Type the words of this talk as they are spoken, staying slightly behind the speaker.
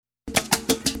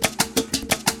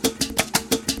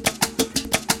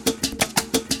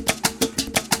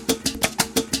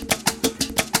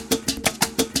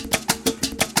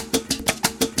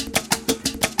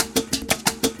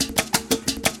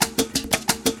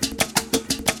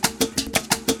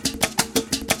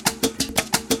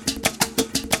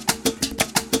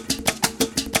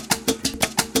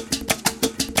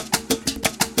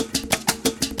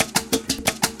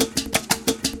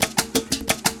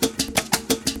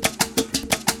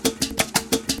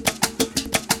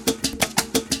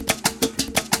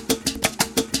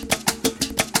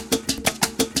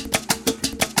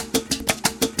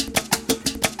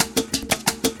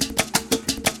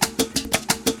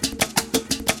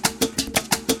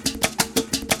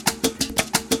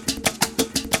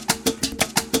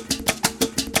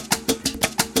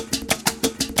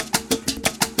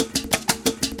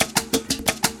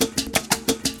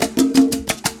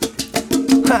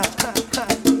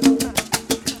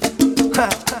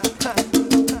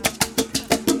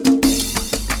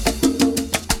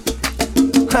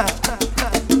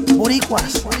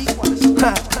boricuas,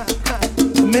 ja,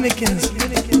 Dominicans,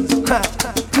 ja,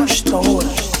 Mix.Over.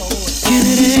 ¿Quién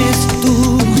eres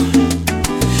tú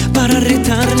para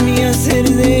retarme y hacer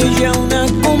de ella una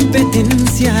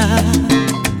competencia?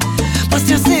 Pues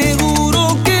te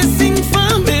aseguro que es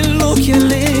infame lo que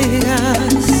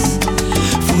alegas.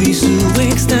 Fui su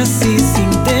éxtasis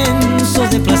intenso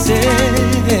de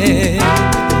placer.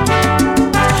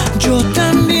 Yo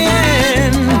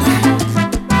también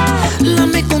la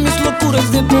amé con mis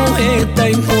locuras de poeta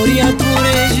y moría por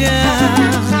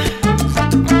ella.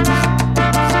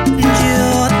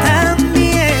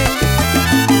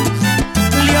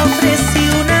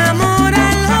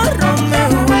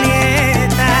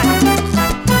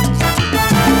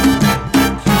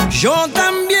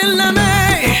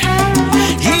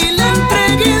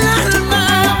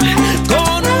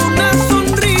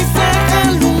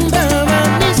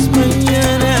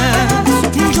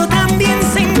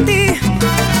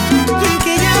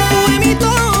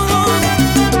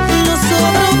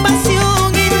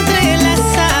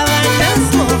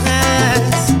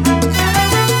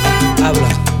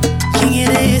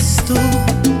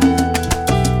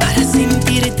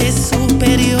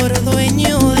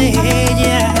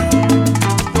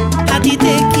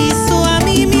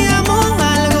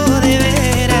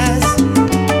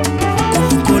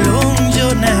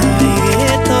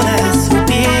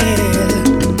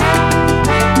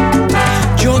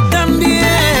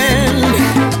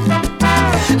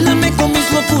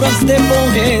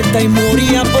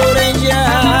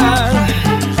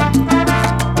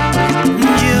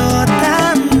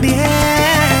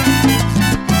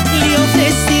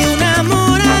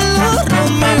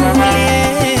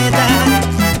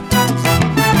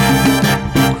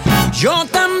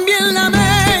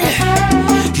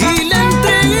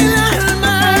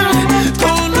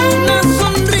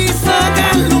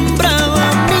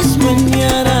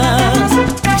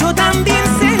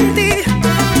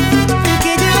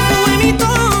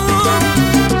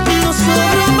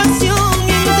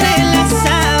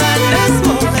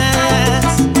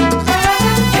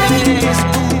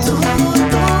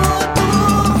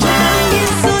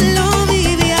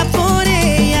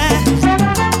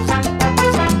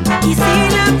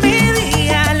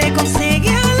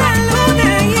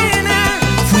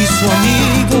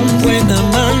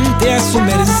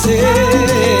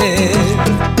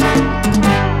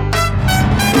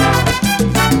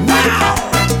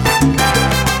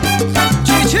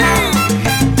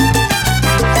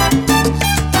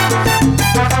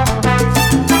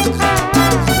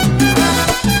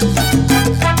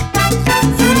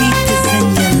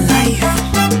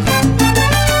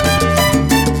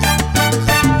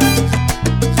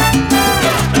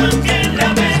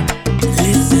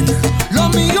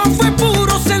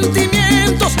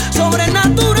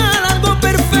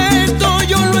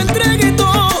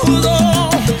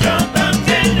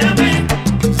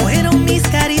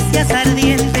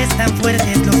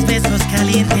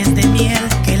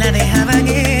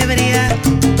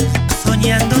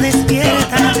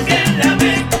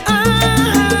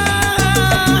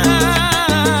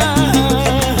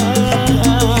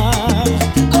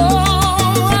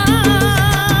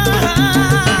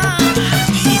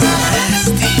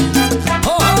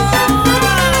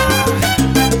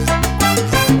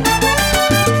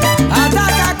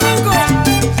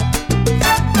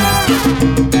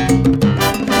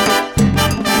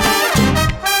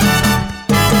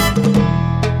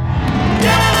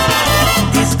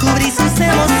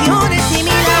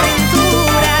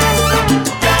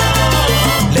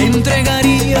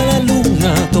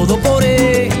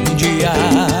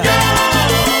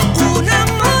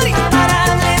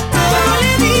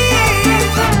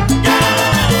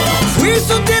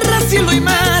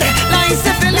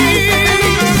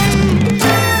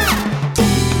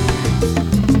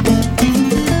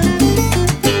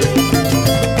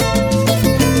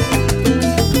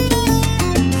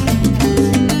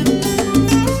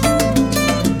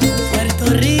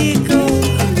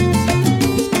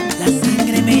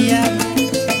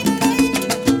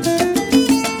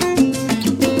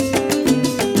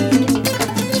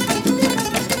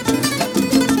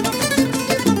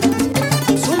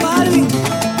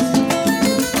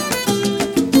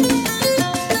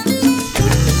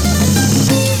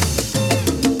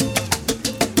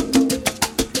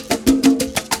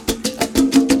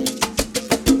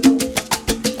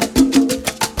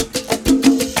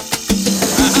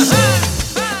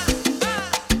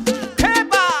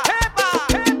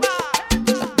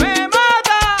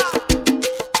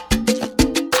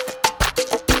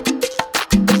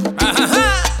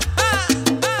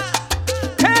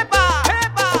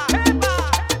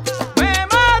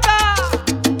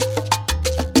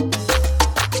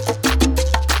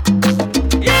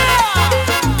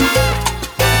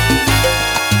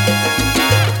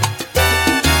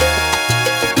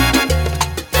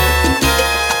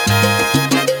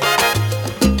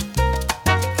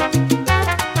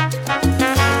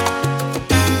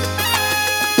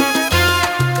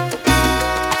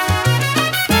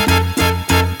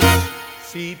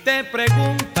 Si te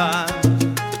preguntan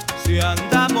si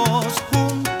andamos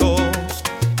juntos,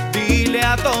 dile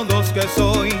a todos que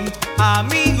soy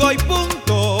amigo y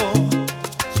punto.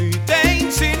 Si te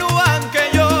insinúan que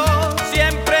yo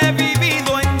siempre he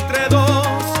vivido entre dos,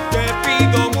 te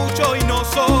pido mucho y no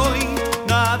soy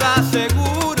nada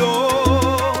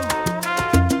seguro.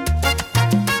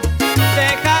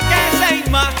 Deja que se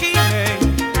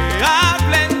imaginen, que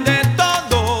hablen de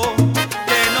todo,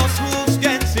 que nos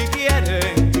juzguen si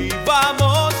quieren y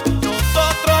vamos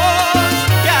nosotros,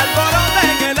 que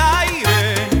alboroten el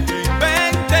aire, que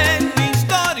inventen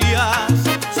historias.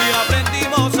 Si aprendí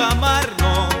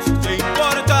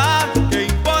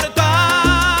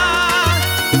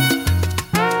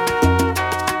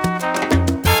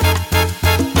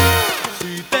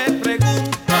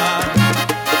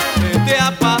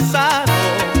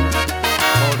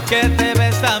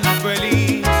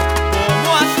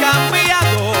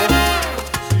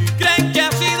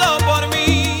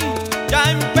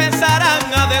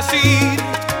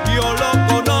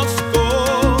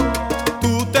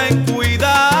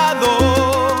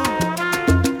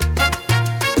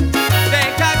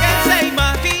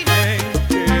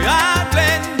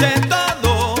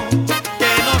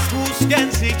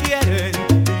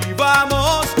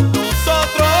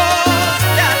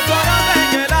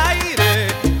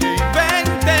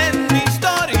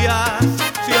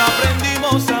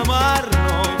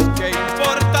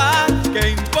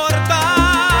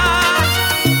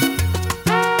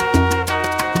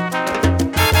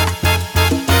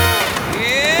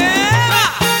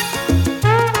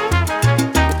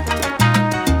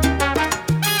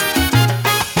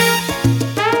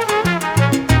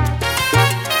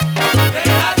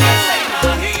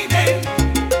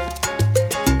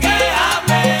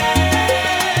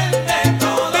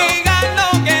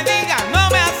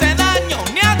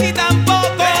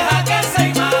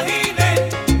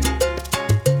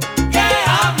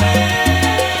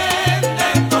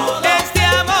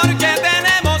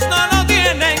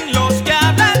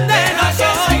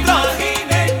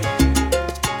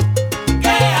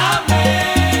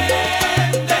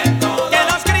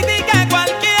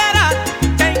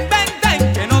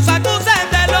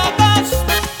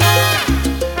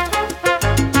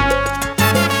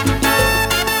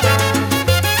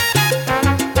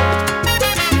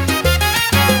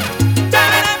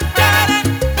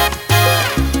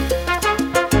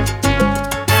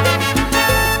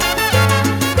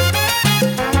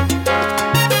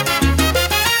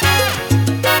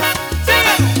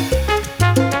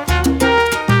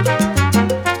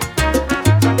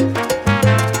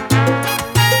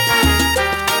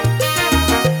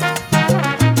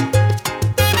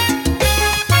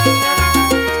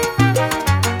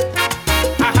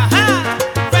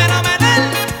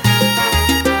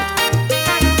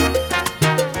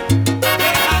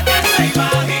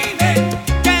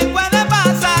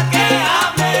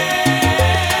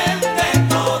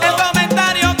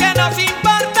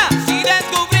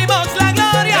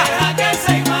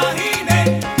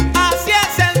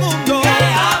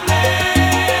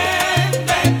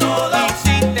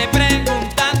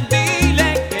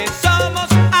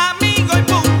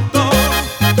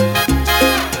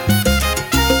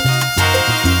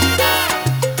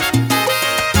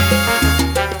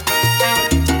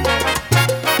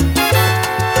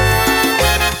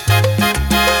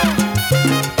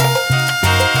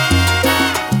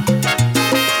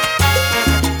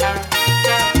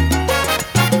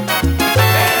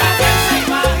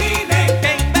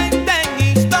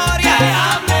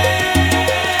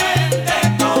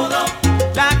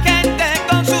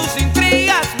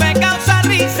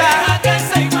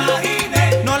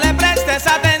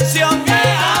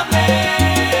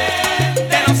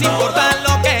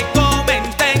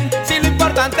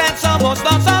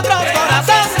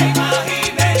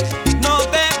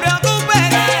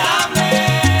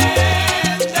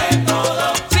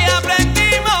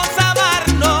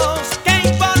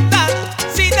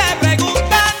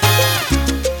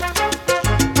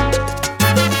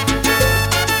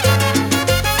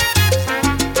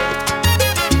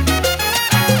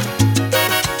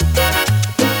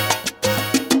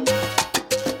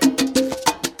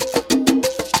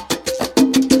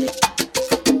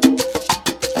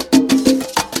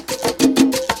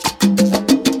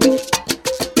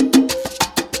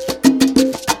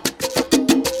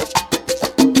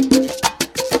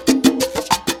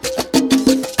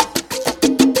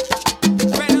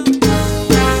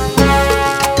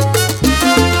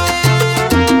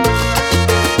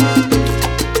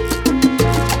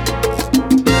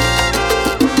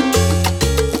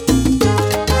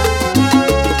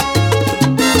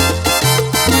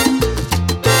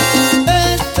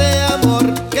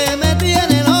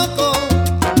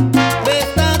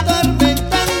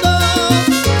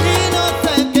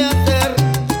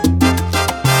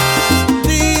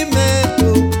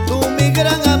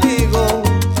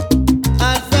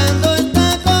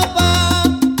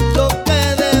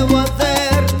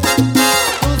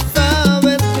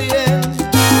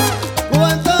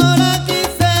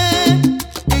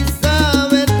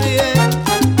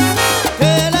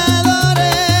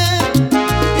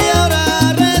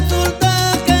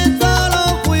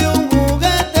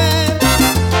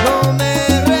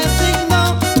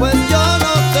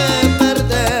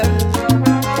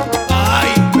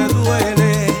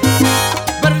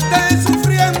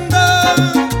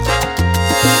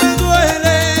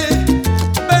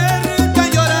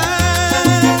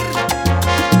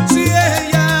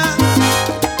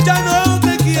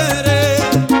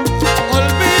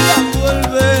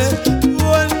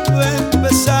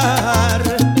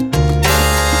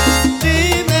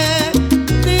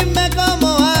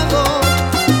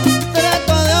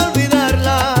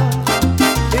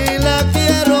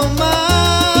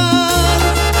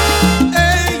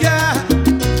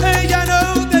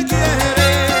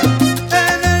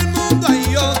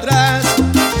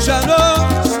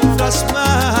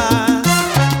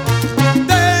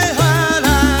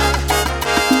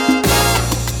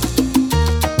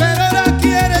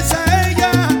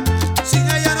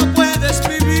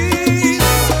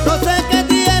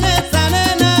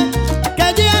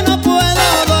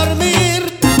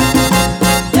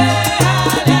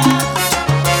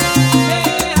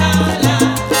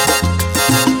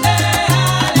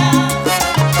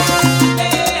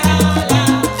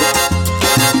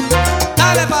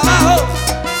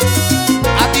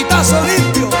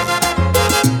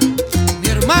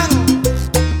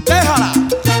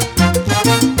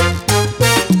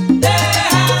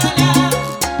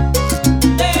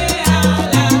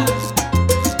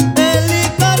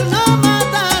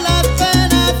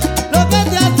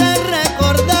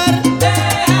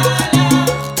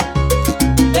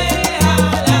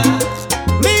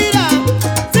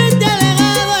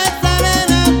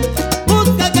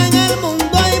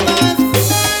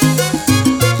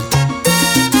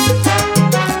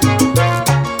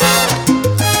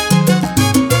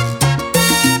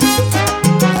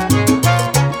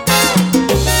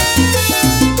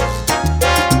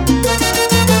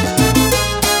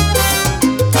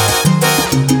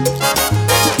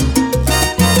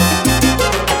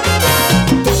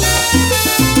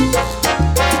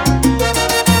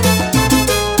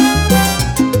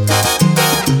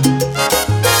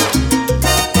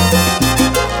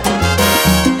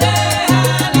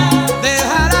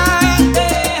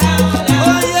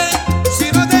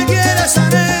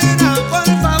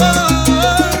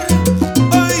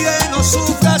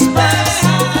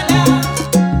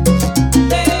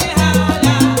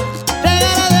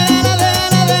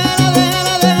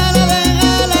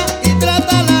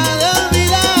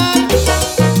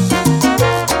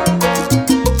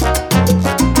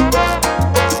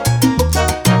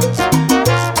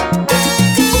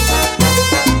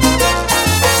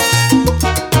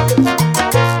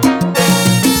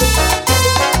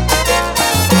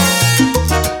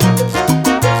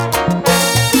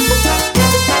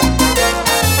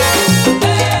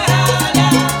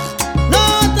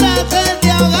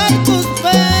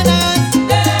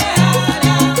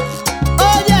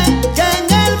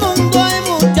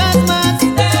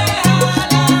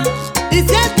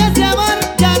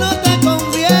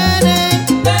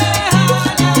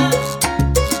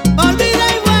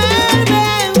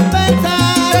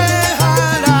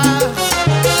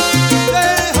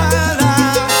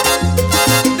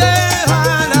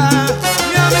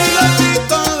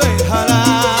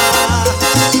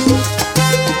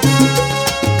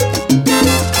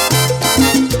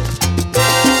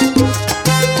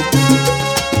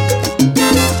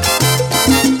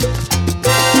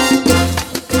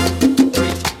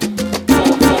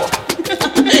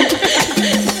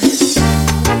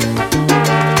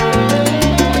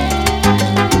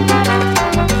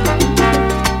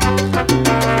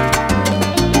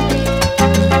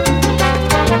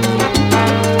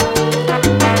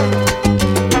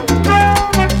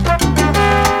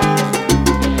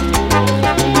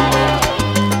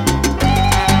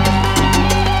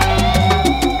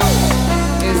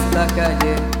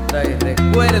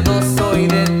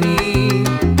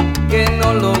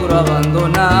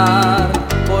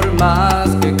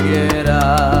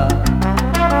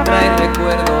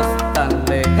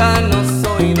lejano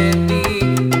soy de ti.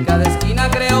 En cada esquina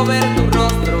creo ver tu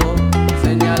rostro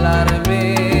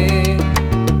señalarme.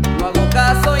 No hago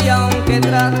caso y aunque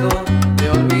trato de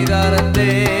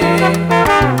olvidarte,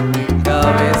 mi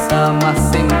cabeza más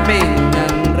se empeña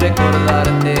en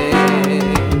recordarte.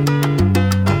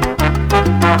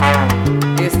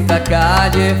 Esta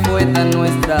calle fue tan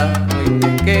nuestra, muy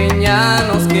pequeña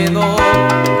nos quedó.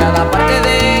 Cada parte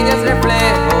de ella es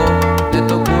reflejo de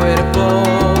tu cuerpo.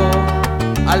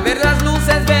 Al ver las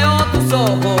luces veo tus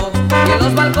ojos y en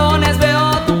los balcones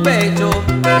veo tu pecho.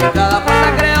 En cada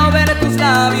puerta creo ver tus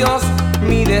labios,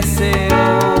 mi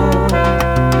deseo.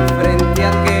 Frente a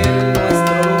aquel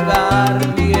nuestro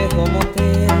lugar, viejo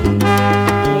motel,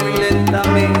 muy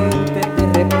lentamente te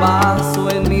repaso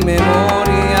en mi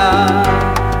memoria.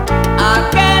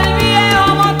 Aquel viejo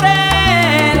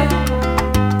motel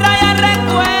trae al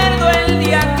recuerdo el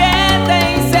día que te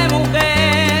hice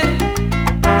mujer.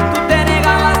 Tú te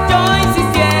negabas, yo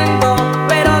insistiendo,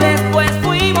 pero después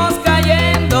fuimos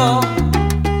cayendo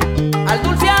al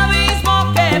dulce abismo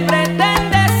que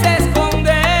pretendes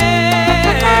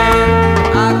esconder.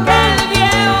 Aquel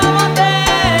viejo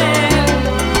motel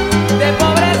de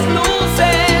pobres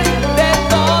luces, de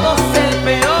todos el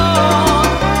peor.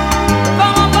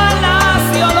 Como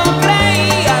palacio lo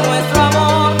creía nuestro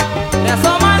amor, me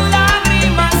asoman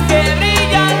lágrimas que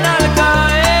brillan al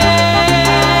caer.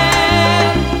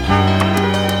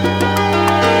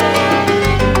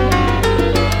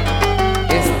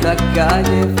 Esta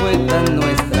calle fue tan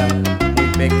nuestra, muy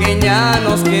pequeña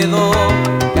nos quedó.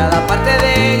 Cada parte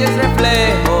de ella es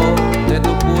reflejo de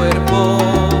tu cuerpo.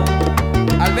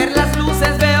 Al ver las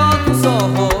luces veo tus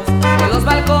ojos, en los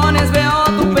balcones veo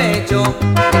tu pecho.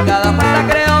 En cada puerta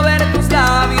creo ver tus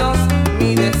labios,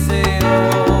 mi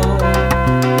deseo.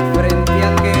 Frente a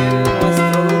aquel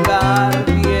nuestro lugar,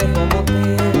 viejo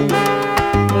motel,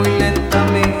 muy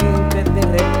lentamente te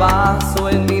repaso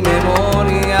en mi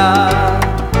memoria.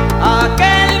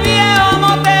 Aquel viejo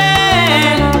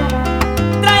motel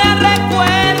trae al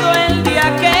recuerdo el día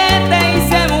que te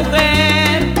hice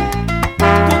mujer.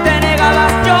 Tú te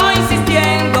negabas, yo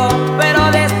insistiendo, pero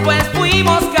después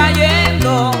fuimos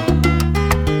cayendo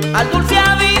al dulce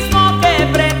abismo que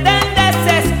pretendes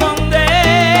esconder.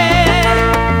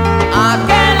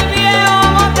 Aquel viejo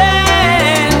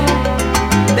motel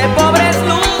de pobres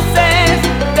luces,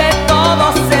 de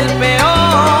todos el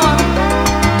peor.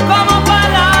 Como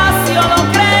palacio lo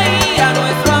creía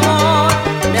nuestro amor,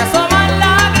 me asoman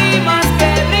lágrimas que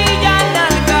brillan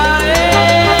al caer.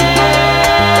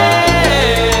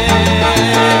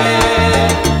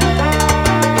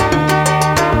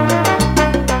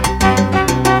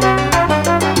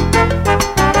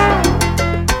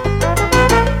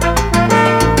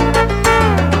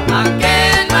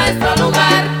 Aquel nuestro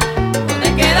lugar, donde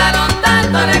quedaron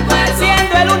tantos recuerdos,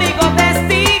 siendo el único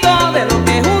testigo de lo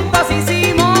que juntos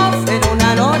hicimos en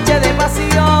una noche de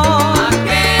pasión.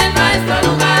 Aquel nuestro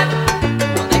lugar,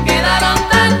 donde quedaron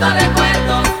tantos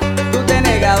recuerdos. Tú te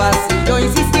negabas y yo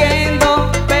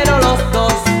insistiendo, pero los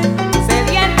dos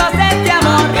sedientos de este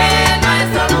amor. Aquel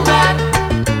nuestro lugar,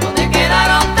 donde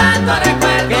quedaron tantos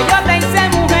recuerdos. Que yo te hice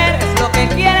mujer, es lo que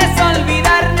quieres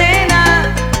olvidar,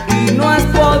 nena, y no has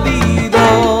podido.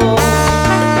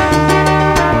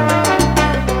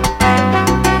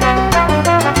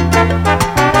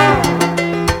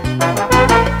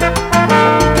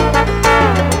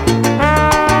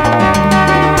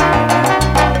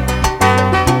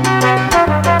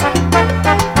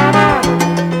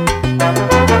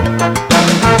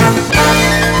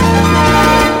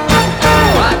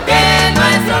 Aquel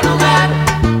nuestro lugar,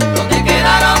 donde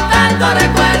quedaron tantos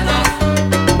recuerdos.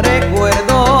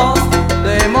 Recuerdos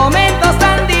de momentos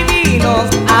tan divinos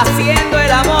haciendo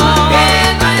el amor.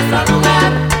 Aquel nuestro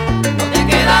lugar, donde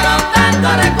quedaron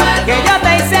tantos recuerdos. Que yo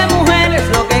te hice mujer, es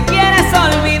lo que quieres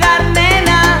olvidar,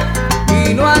 nena,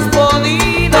 y no has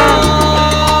podido.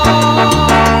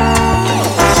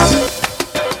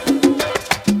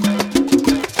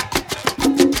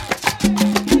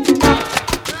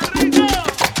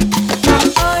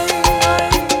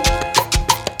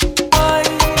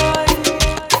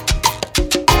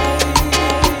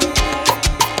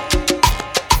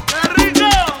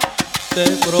 Te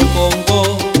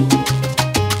propongo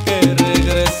que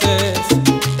regreses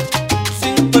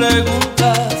sin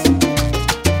preguntas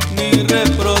ni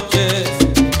reproches.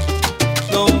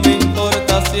 No me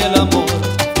importa si el amor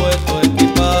fue tu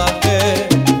equipaje,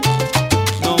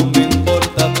 no me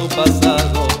importa tu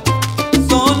pasado,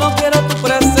 solo quiero tu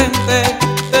presente.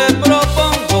 Te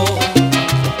propongo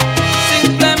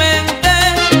simplemente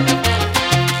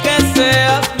que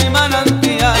seas mi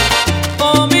manantial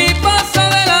o mi paso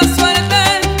de la suerte.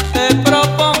 Te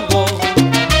propongo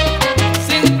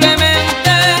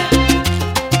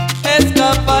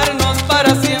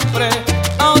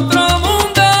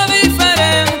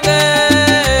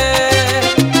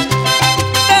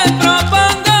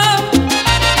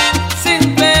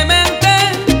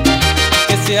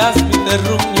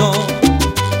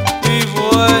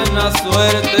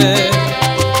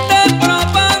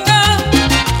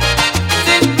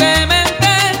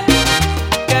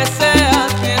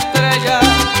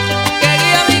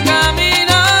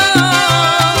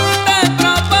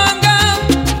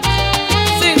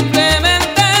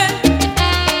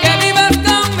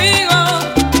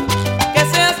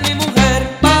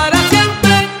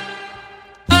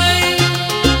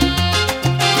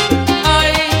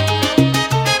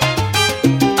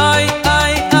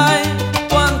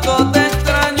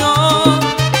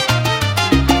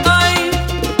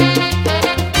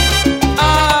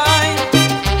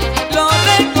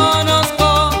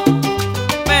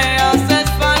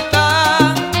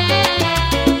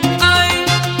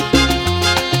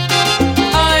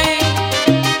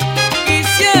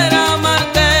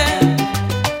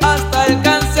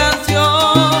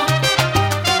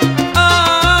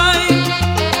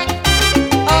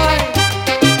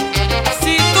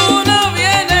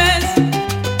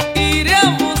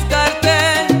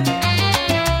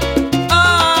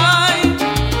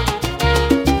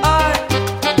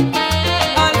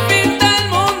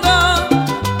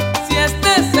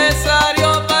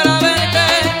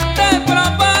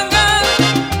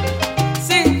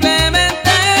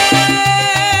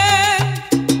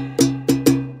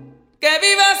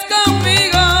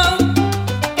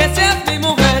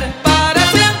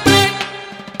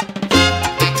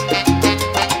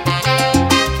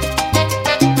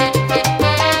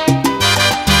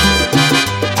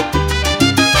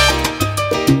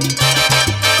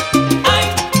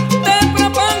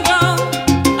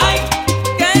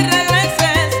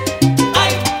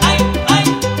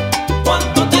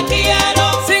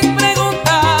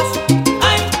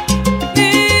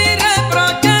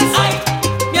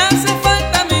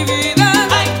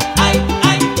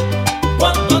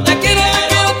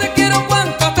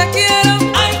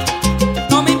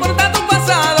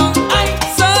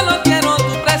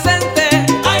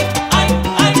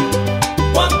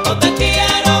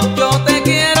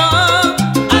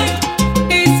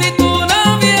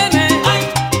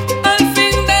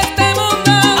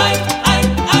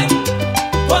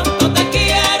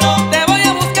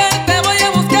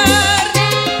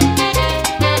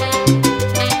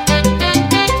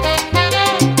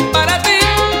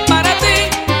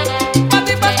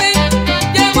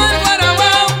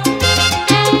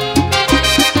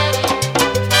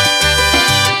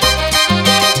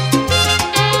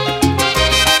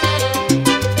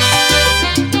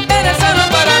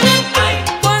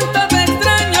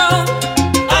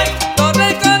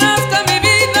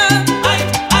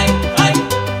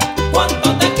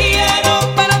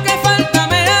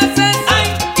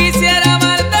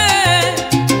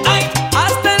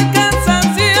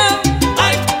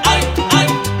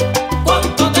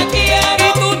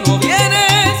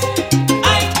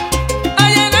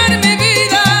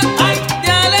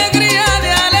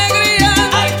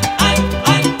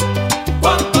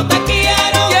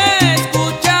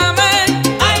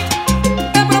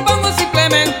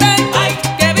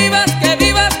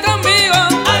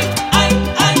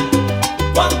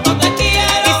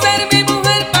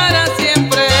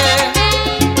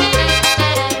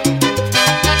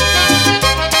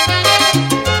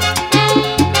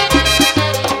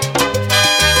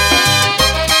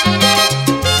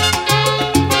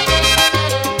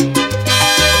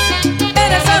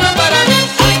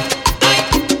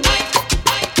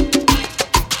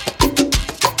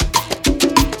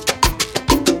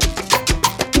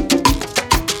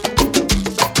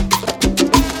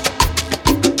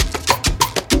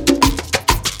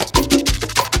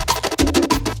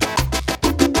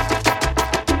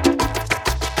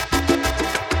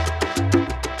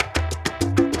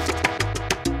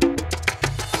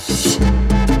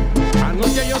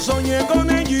soñé con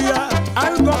ella,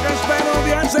 algo que espero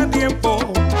de hace tiempo.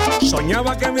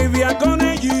 Soñaba que vivía con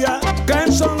ella,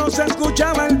 que solo se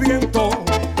escuchaba el viento,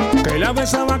 que la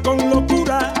besaba con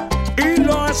locura y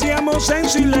lo hacíamos en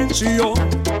silencio.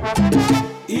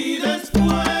 Y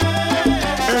después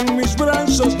en mis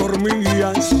brazos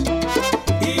dormías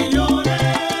y lloré.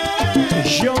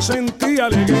 Yo sentí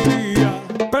alegría,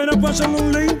 pero fue solo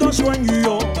un lindo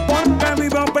sueño, porque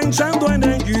vivo pensando en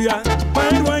ella.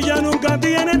 Pero ella nunca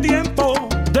tiene tiempo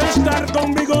de estar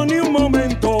conmigo ni un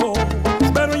momento.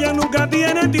 Pero ella nunca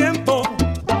tiene tiempo.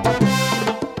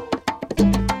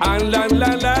 Ah, la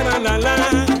la la la la la.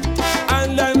 Ah,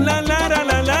 la la la la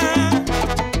la la.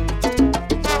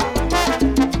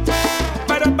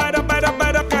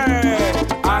 Para qué.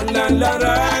 Ah, la la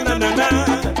la la la la.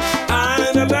 Ah,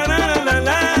 la la la la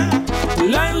la.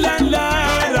 La la la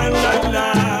la la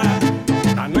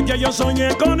la. Anoche yo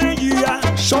soñé con ella,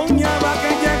 soñaba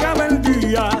que llegaba el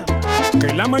día,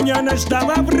 que la mañana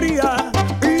estaba fría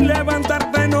y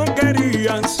levantarte no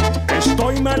querías.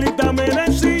 Estoy malita, me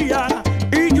decía,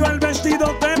 y yo el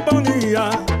vestido te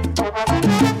ponía.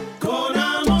 Con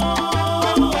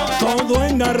amor, todo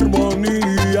en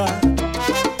armonía,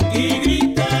 y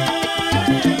grité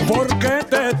porque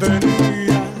te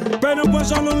tenía. Pero fue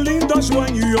solo un lindo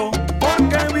sueño,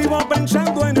 porque vivo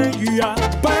pensando en ella.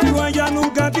 Pero ella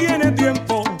nunca tiene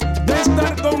tiempo de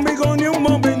estar conmigo ni un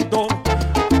momento.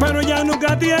 Pero ella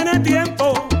nunca tiene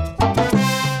tiempo.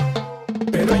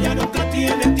 Pero ella nunca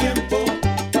tiene tiempo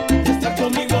de estar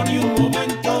conmigo ni un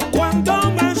momento.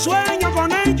 Cuando me sueño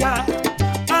con ella,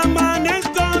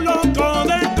 amanezco loco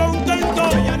de contento.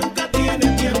 Pero ella nunca tiene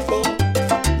tiempo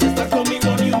de estar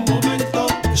conmigo ni un momento.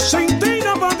 Sin ti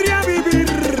no podría vivir,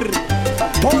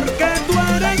 porque tú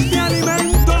eres mi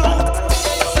alimento.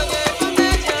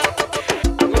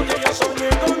 Anoche yo soñé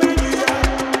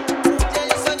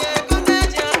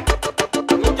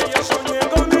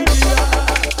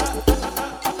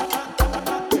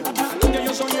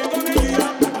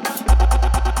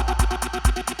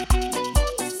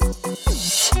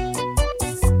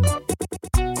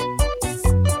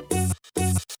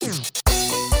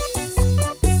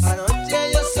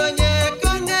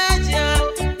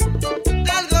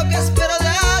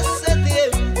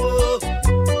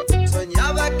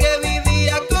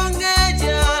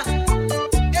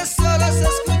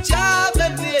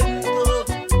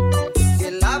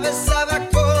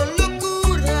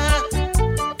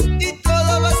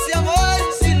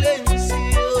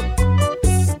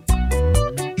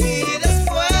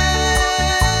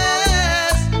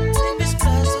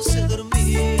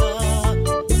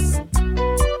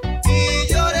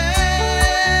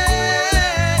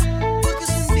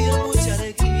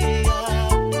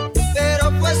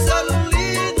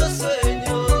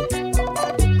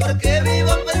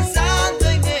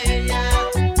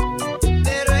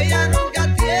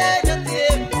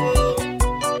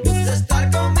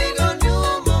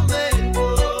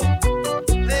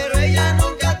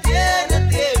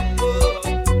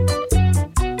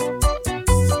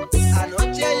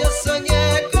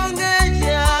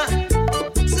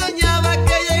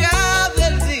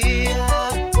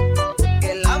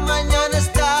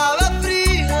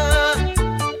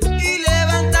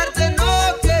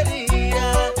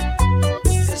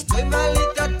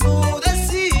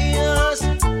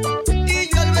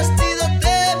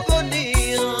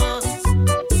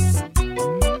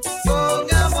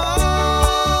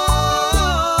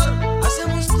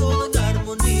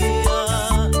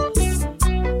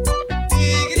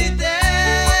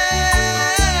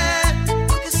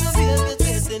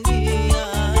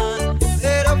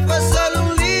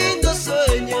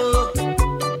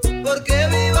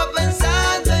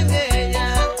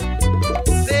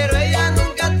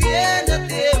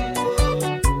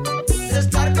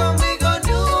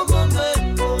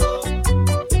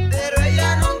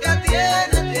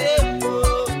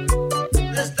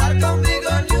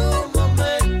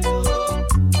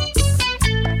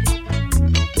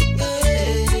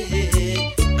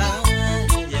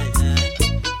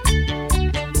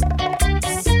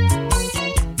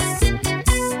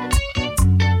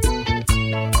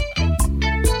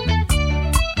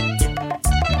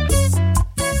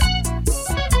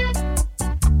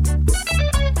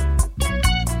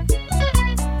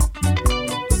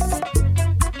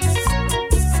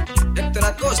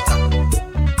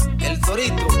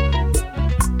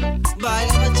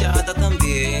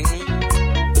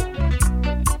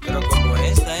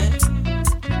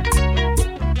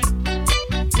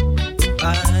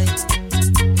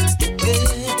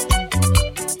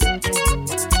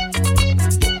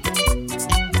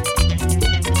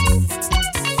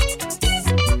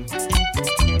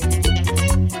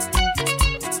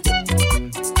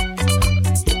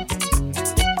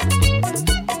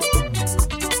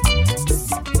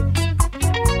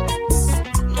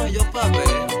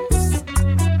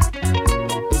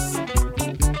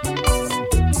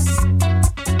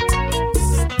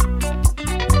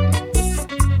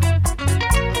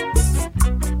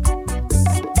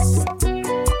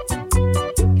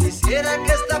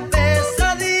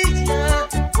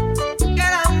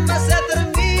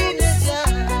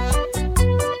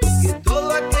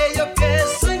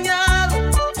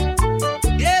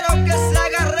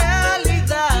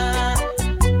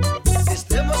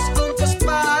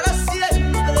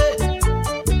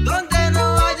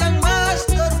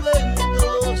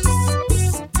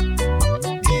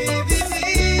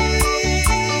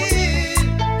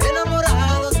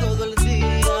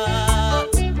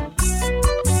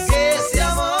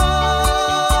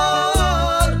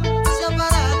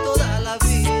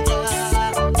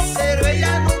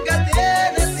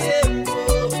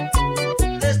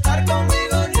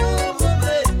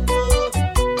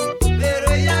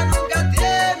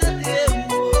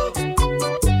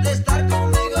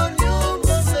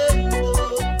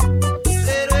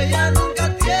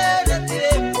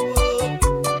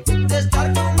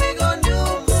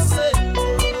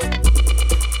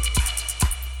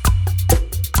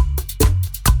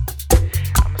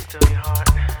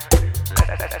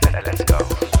Let's go.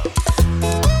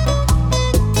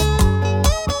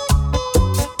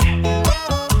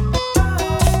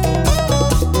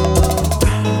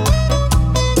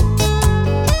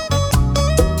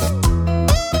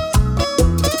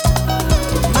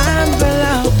 Mando el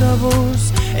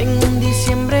autobús, en un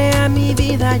diciembre a mi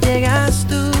vida llegas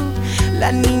tú,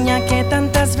 la niña que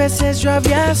tantas veces yo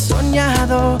había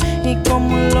soñado y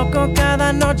como un loco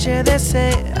cada noche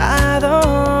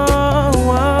deseado.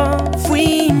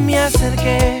 Fui, me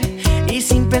acerqué y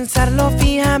sin pensarlo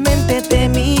fijamente te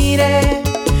miré.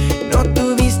 No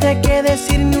tuviste que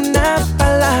decir ni una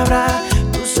palabra,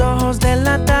 tus ojos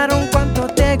delataron cuánto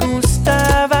te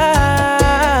gustaba.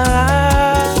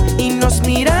 Y nos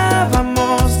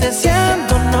mirábamos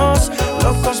deseándonos,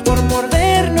 locos por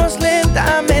mordernos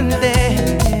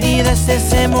lentamente. Y desde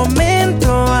ese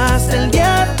momento hasta el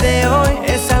día de hoy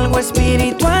es algo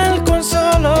espiritual con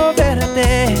solo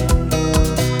verte.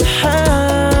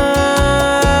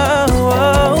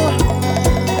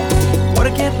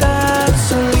 ¿Por qué tan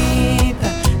solita?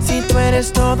 Si tú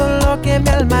eres todo lo que mi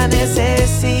alma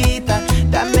necesita.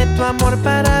 Dame tu amor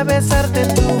para besarte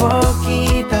en tu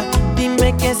boquita.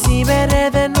 Dime que si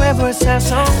veré de nuevo esa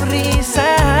sonrisa.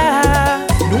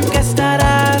 Nunca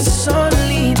estarás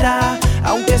solita,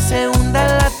 aunque se hunda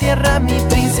la tierra mi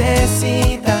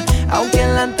princesita. Aunque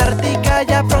en la Antártica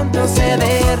ya pronto se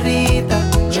derrita,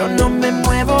 yo no me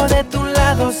muevo de tu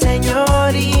lado,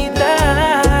 señorita.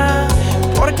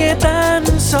 ¿Por qué tan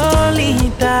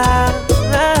solita?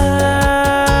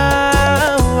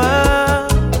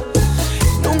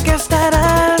 Nunca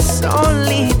estarás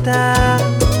solita.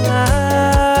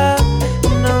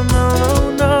 No,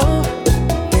 no, no.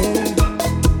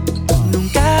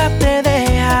 Nunca te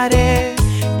dejaré.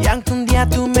 Y aunque un día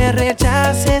tú me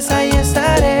rechaces, ahí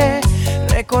estaré,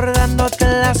 recordándote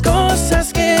las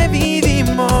cosas que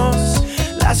vivimos,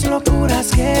 las locuras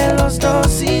que los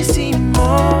dos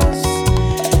hicimos.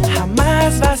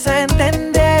 Jamás vas a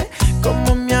entender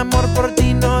cómo mi amor por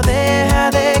ti no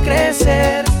deja de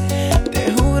crecer.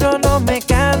 Te juro no me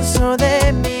canso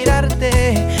de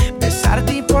mirarte,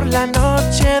 besarte y por la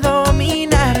noche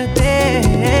dominarte.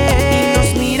 Y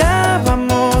nos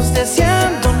mirábamos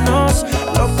deseándonos,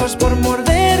 locos por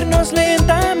mordernos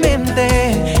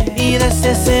lentamente. Y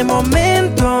desde ese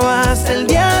momento hasta el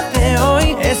día de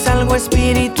hoy es algo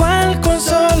espiritual con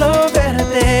solo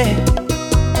verte.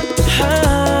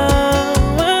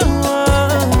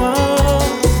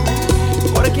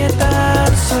 ¿Por qué tan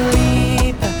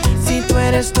solita? Si tú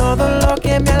eres todo lo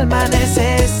que mi alma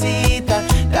necesita.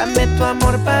 Dame tu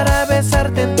amor para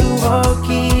besarte en tu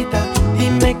boquita.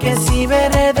 Dime que si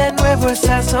veré de nuevo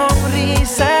esa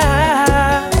sonrisa.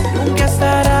 Nunca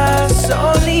estarás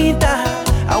solita,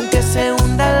 aunque se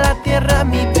hunda la tierra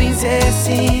mi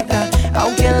princesita.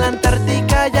 Aunque en la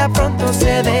Antártica ya pronto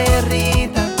se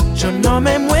derrita, yo no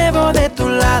me muevo de tu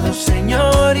lado,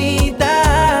 señorita.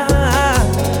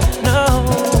 No.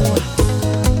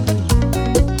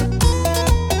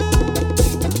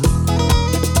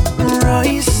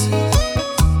 Royce.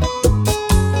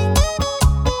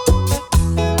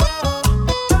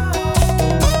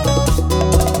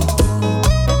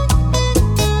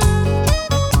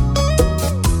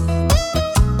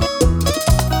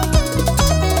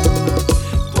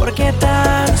 ¿Por qué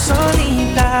tan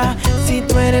solita? Si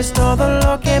tú eres todo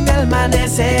lo que mi alma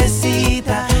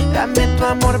necesita. Dame tu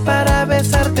amor para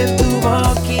besarte en tu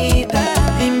boquita.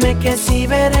 Dime que si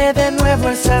veré de nuevo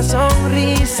esa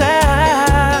sonrisa.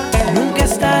 Nunca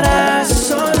estarás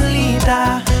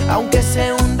solita, aunque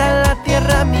se hunda la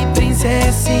tierra mi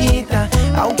princesita.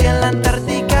 Aunque en la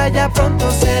Antártica ya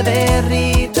pronto se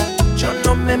derrita, yo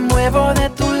no me muevo de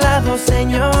tu lado,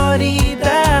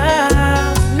 señorita.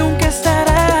 Nunca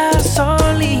estarás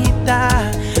solita.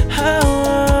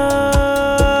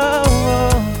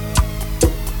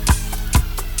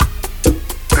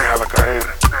 Déjala caer,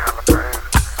 déjala caer.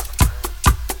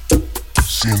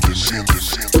 Siente, siente,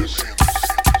 siente, siente.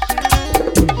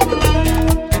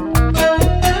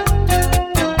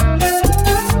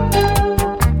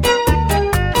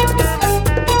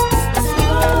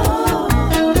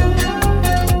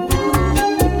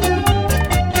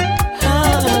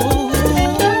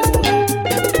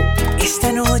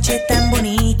 Esta noche tan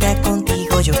bonita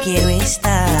contigo yo quiero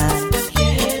estar.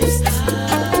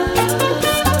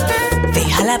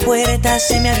 Deja la puerta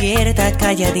semiabierta,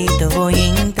 calladito voy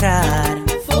a entrar.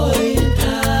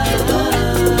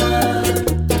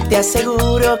 Te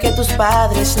aseguro que tus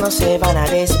padres no se van a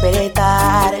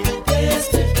despertar.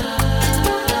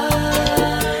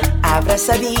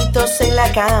 Abrazaditos en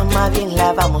la cama, bien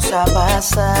la vamos a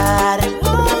pasar.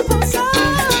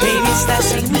 Baby,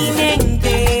 estás en mi mente.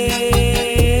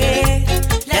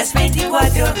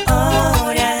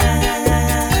 horas.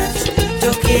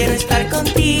 Yo quiero estar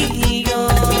contigo.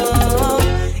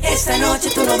 Esta noche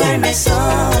tú no duermes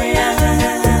sola.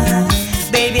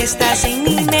 Baby, estás en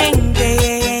mi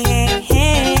mente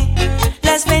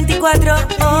las 24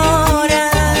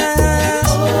 horas.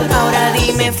 Ahora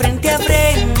dime frente a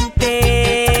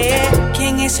frente,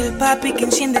 ¿quién es el papi que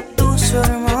enciende tus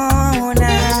hormonas?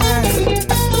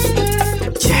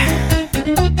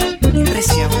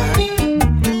 Impresión, mami.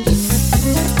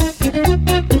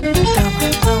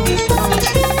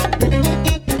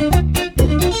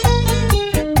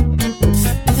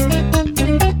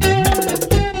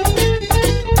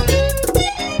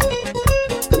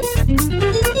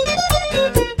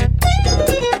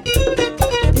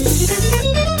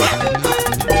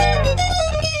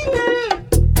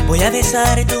 Voy a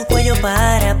besar tu cuello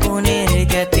para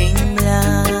ponerte a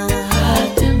temblar.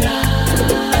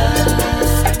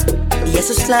 Y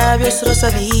esos labios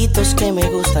rosaditos que me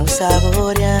gustan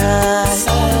saborear.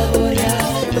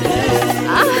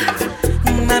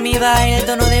 Mami, baila el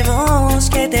tono de voz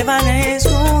que te van a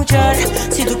escuchar.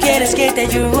 Si tú quieres que te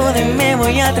ayude, me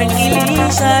voy a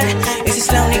tranquilizar. Esa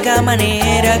es la única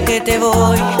manera que te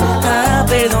voy a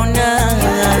perdonar.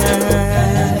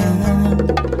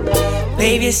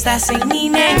 Baby, estás en mi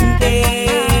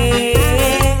mente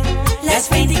las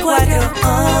 24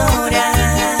 horas.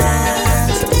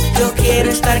 Yo quiero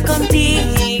estar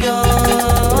contigo.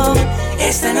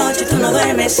 Esta noche tú no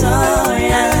duermes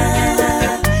sola.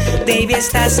 Baby,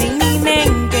 estás en mi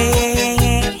mente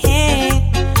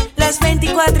las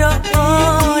 24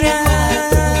 horas.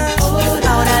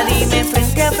 Ahora dime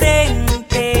frente a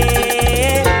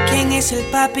frente, ¿quién es el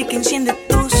papi que enciende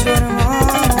tus hormonas?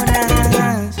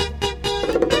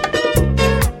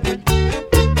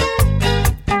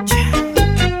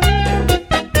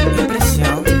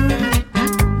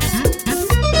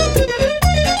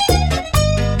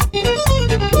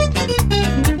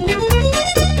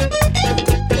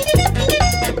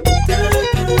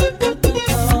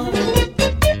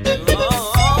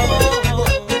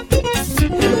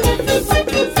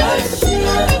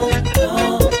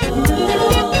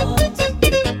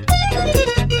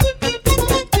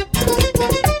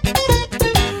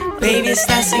 Baby,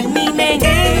 estás en mi mente,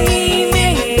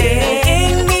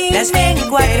 las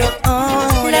 24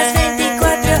 horas. Las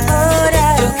 24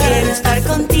 horas. Yo quiero estar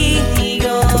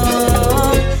contigo.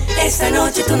 Esta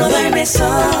noche tú no duermes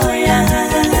sola.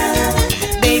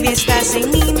 Baby, estás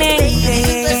en mi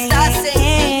mente,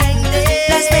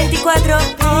 las 24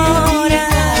 horas.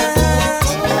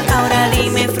 Ahora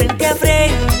dime frente a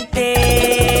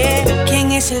frente,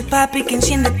 ¿quién es el papi que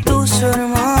enciende tus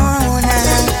hormonas?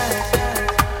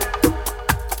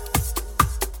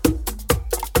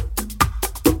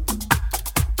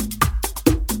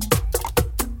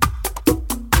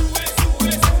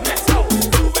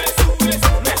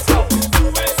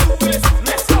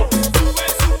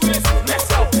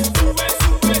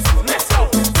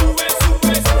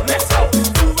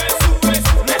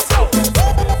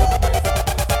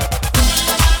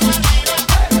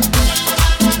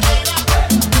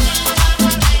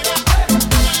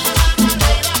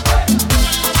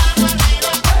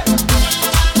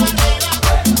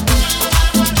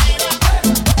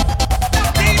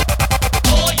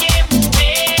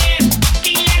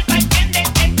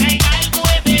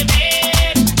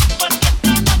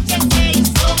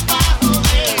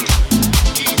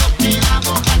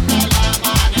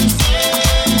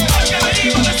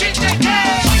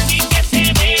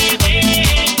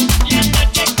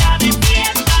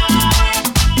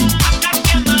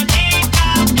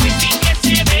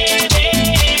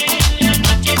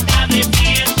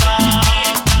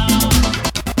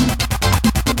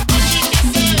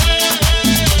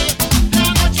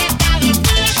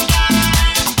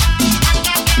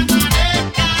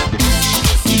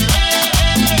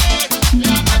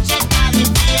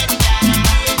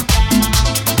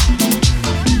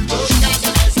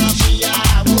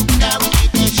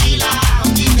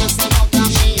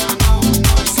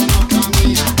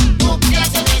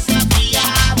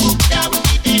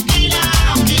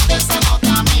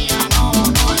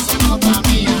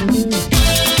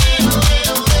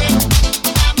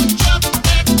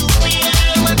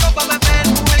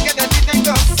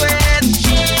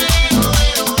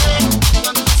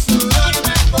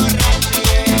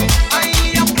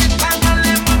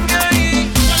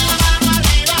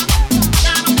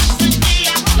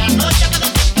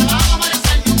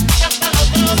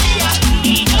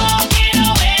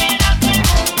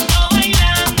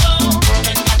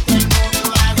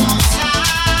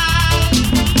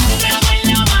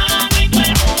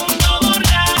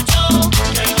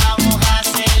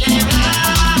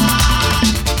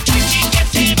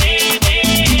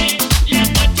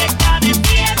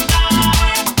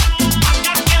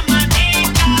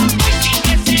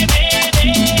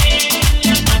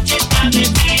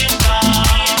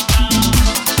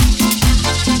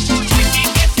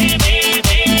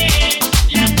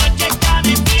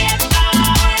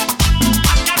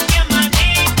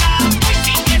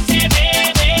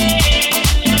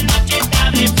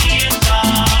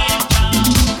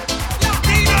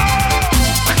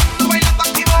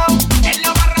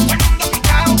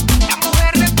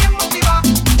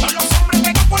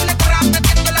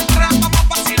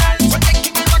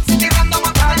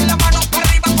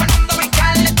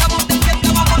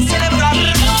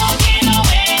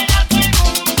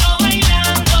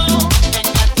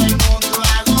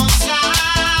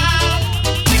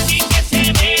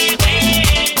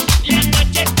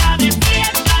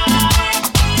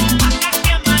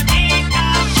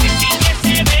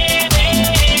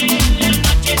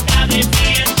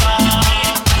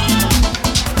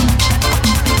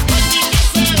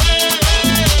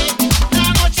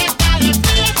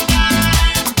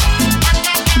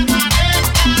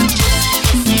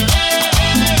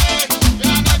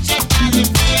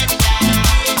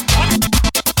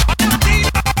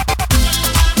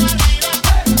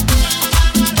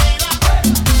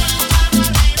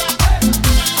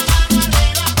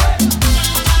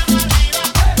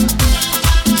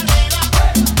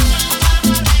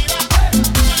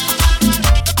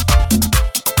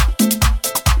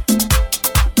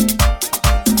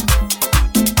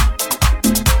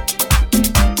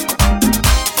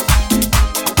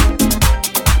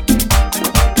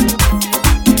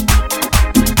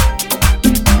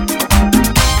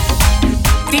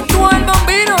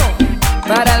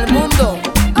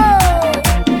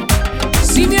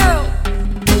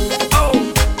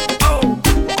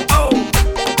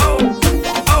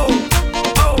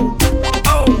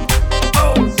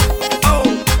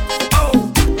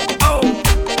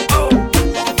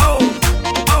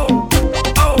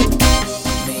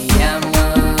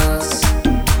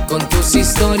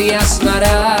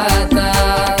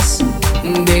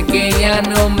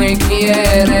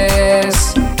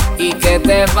 quieres y que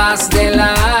te vas de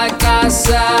la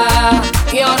casa.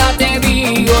 Y ahora te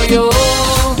digo yo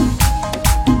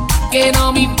que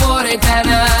no me importa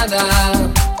nada.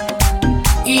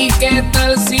 ¿Y qué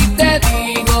tal si te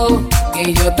digo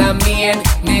que yo también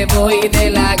me voy de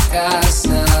la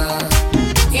casa?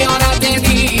 Y ahora te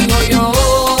digo yo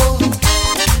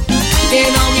que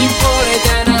no me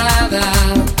importa nada.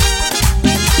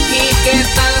 ¿Y qué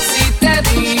tal si te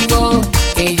digo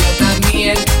que yo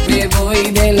también me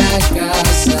voy de la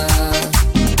casa?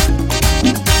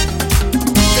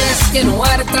 ¿Crees que no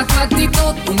harta tu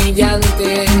actitud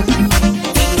humillante?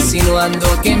 Insinuando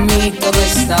que en mí todo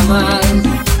está mal.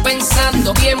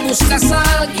 Pensando bien buscas a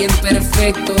alguien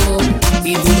perfecto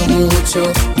y dudo mucho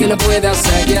que lo puedas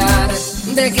hallar.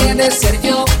 Dejé de ser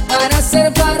yo para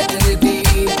ser parte de ti.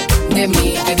 De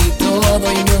mí te di todo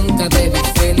y nunca te vi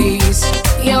feliz.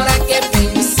 Y ahora que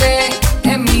pensé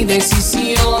en mi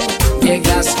decisión,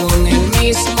 llegas con el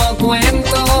mismo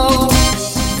cuento.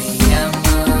 Me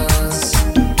llamas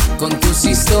con tus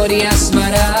historias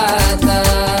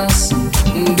baratas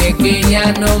de que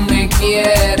ya no me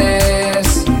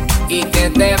quieres y que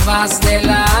te vas de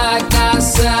la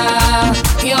casa.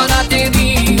 Y ahora te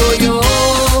digo yo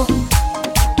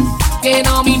que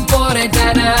no me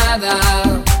importa nada.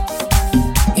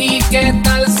 ¿Y qué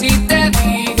tal si te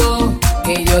digo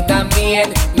que yo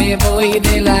también me voy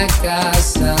de la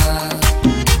casa?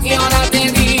 Y ahora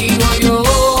te digo yo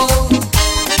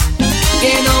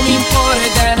que no me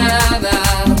importa nada.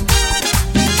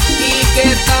 ¿Y qué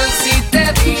tal si te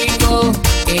digo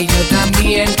que yo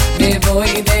también me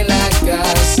voy de la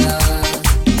casa?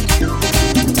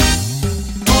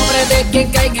 Pobre de que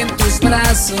caiga en tus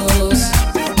brazos,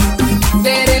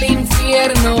 ver el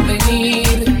infierno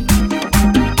venir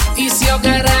y se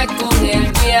ahogará con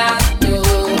el llanto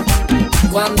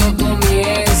cuando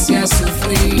comience a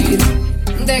sufrir.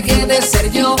 Dejé de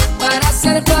ser yo para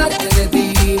ser parte de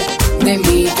ti. De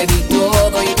mí te di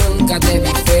todo y nunca te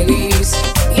vi feliz.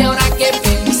 Y ahora que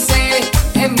pensé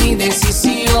en mi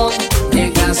decisión,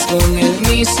 llegas con el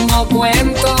mismo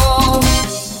cuento.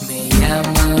 Me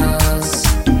llamas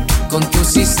con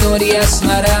tus historias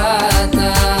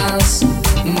baratas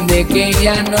de que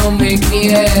ya no me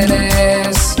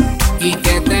quieres y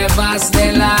que te vas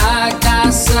de la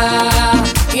casa.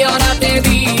 Y ahora te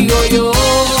digo yo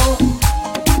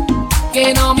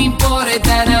que no me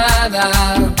importa nada.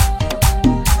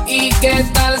 ¿Y qué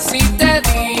tal si te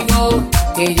digo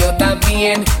que yo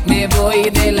también me voy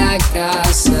de la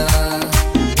casa?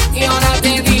 Y ahora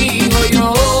te digo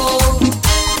yo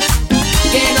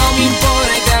que no me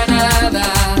importa nada.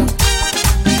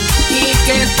 ¿Y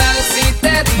qué tal si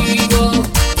te digo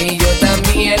que yo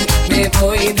también me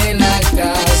voy de la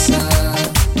casa?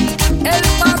 El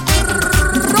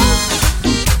patrón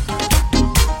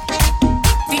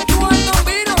Tituando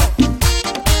vino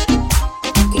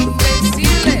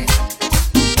Invencible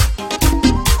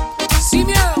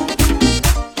Simio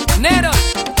Nero,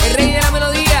 el rey de la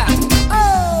melodía.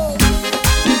 Oh.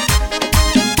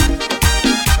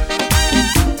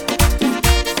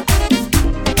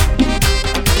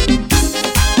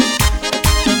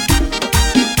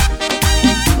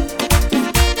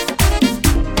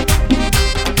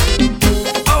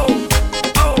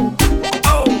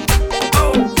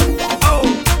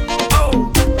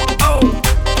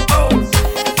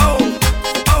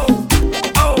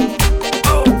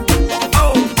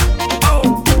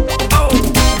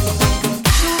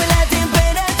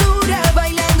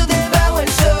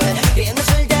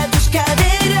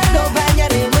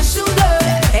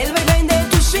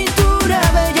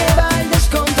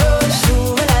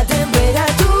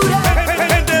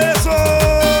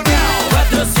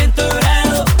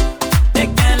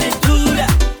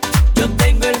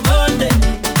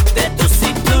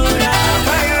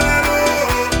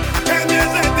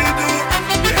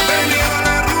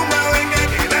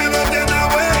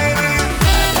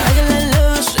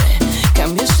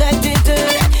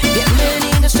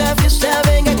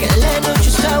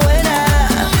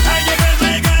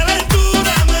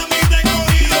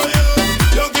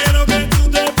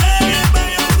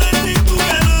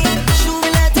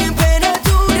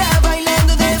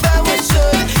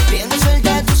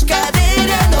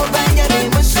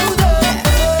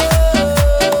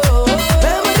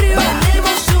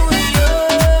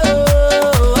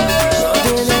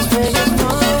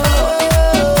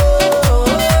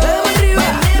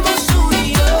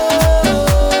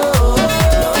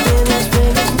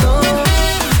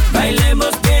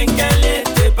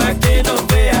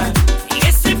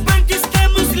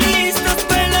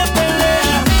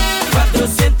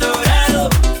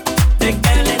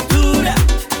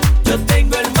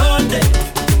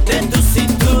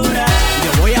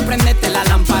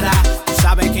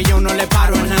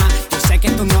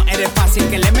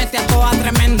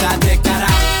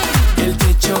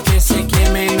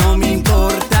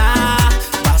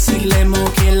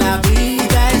 sabemos que la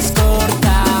vida es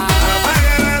corta.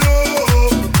 Apaga la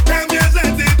luz, cambia esa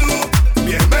actitud.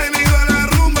 Bienvenido a la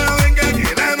rumba, venga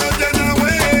que la noche está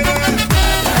buena.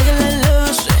 Apaga la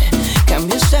luz,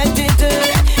 cambia esa actitud.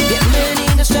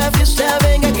 Bienvenido a esta fiesta,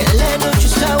 venga que la noche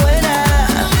está buena.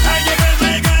 Hay que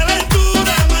darle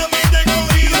calentura, mami, te he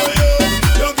cogido yo.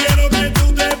 Yo quiero que tú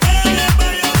te pegues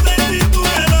para yo sentir tu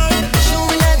calor.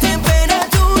 Sube la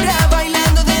temperatura,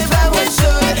 bailando debajo del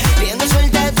sol. Riendo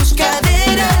suelta tus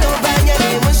caderas, nos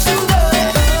bañaremos en sudor.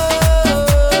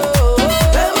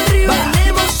 Vamos arriba,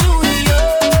 bailemos tú y yo.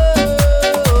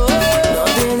 No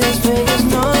te despegues,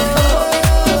 no.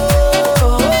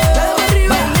 Vamos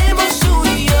arriba, bailemos tú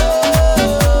y yo.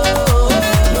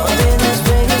 No te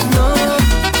despegues, no.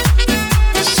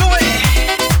 Sube.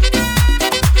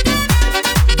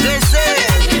 This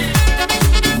is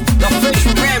the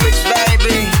official remix,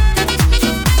 baby.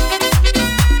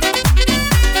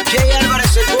 Jay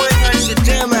Álvarez, el dueño del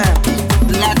sistema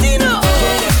latino.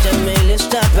 Llegaste, me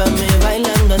destápame,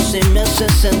 bailando así me hace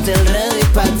sentir ready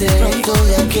pa' ti. Pronto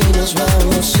de aquí nos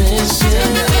vamos, sí.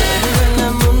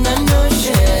 Bailamos una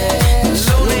noche,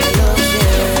 una noche.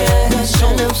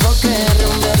 Con enfoque,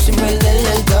 rumba sin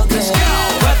perderle el toque.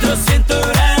 400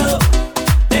 grados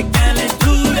de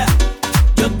calentura.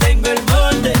 Yo tengo el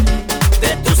molde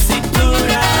de tu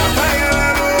cintura. Apaga la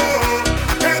luz,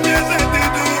 cambia esa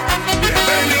actitud.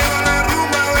 Bienvenido a la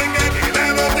rumba, venga que la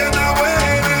noche está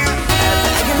buena.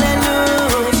 Apaga la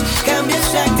luz, cambia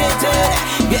esa actitud.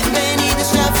 Bienvenidos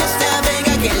a la fiesta,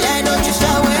 venga que la noche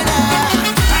está buena.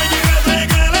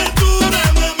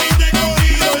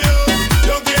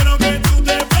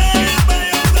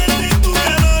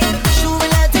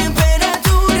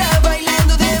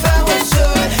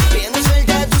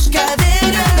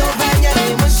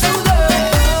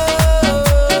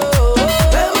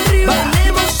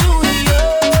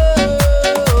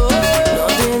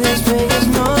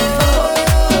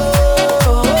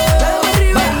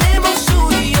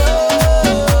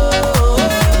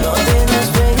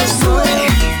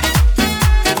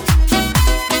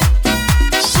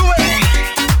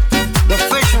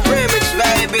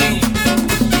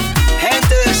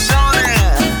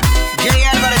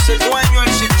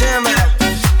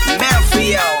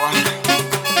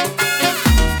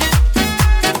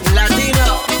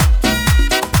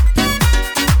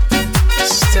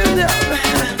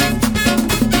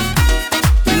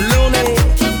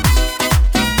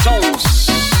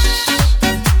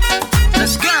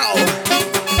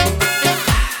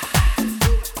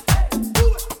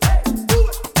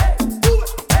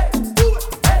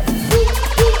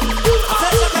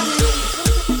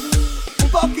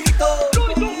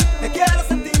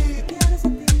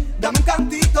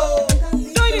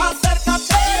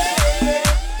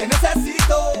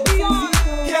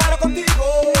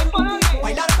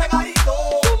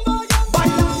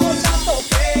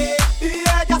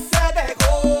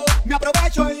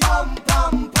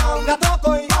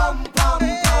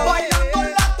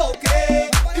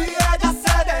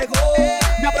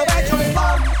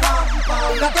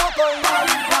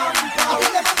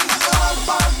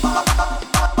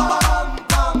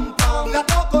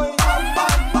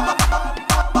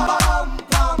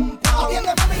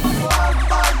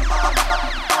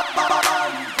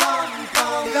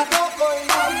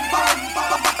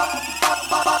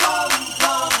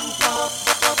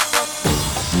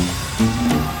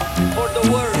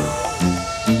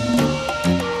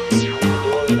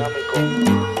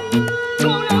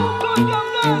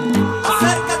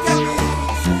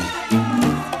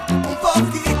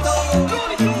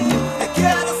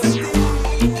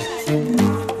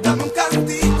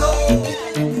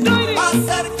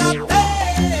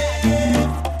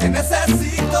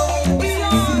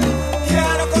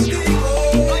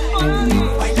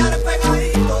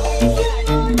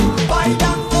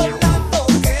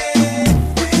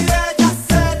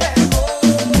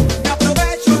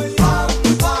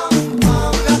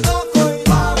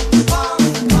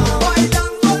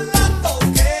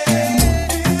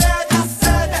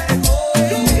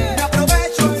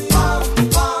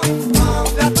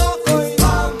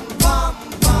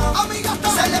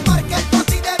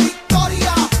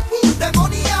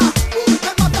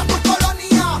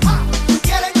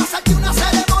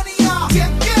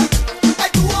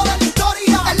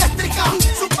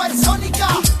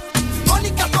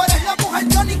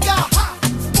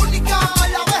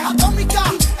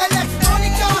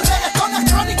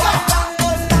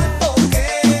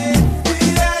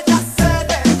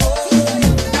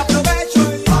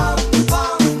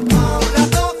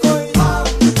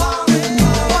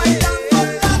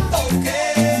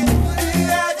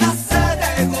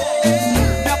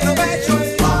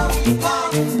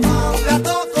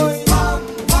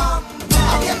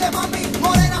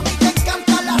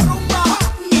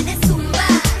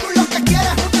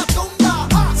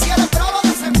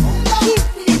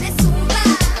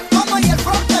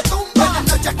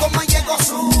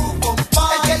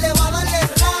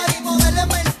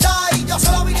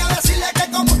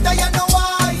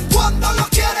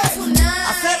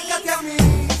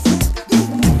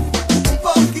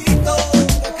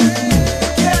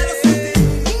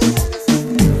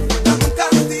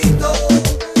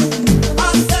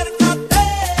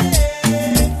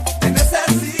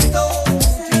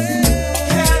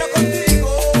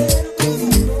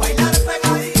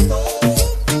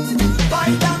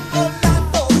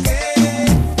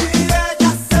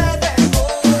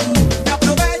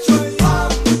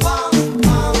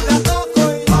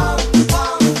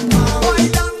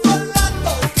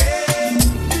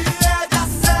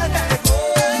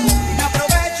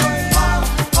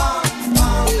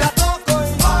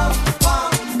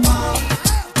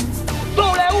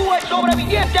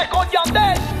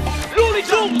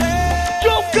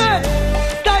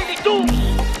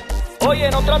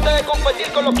 No trate de competir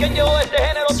con los que han llevado este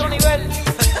género a otro nivel.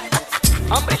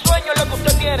 Hambre y sueño es lo que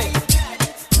usted tiene.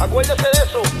 Acuérdese de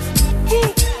eso.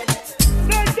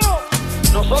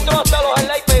 Nosotros hasta los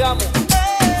highlights pegamos.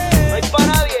 No hay para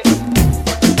nadie.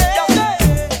 Ya usted.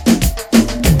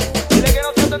 Dile que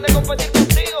no traten de competir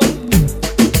contigo.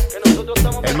 Que nosotros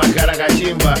estamos. El más cara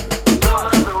cachimba.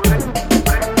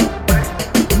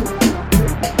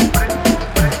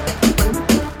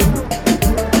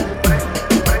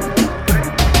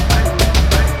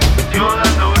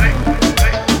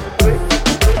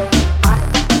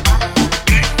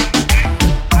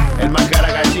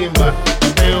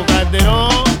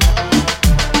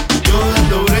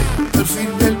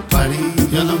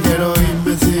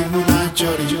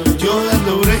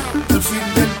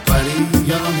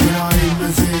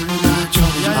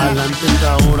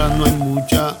 No hay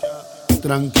mucha,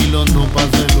 tranquilo, no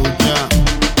pase lucha.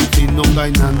 Si no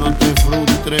cae nada, no te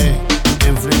frustres.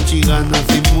 En Frenchy gana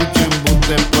sin mucho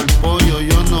embuste. Por pollo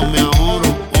yo no me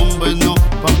ahorro. Hombre no,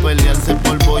 pa' pelearse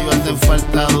por bollo hacen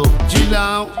falta dos. Chill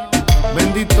out,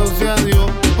 bendito sea Dios.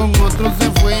 Con otros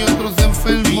se fue y otros se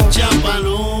enfermó. Picha pa'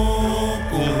 loco,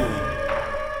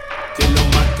 que lo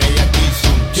más que hay aquí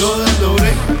son. Yo dando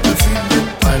break al fin del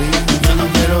party. Ya no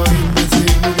quiero irme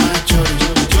sin una chori.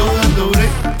 Yo dando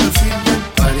break al fin del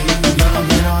party. Ya no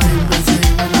quiero irme sin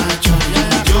una chori.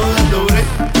 Yo dando break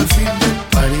al fin del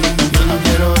party. Ya no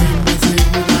quiero irme sin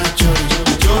una chori.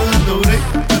 Yo dando break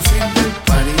al fin del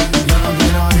party. Ya no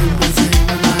quiero irme sin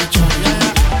una chori.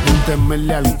 No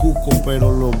temerle al cuco,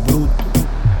 pero los brutos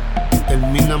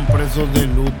terminan presos de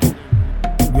luto.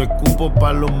 Yo escupo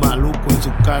pa' los malucos, en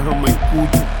su carro me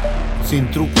escucho. Sin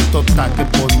truco, total, que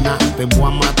por nada te voy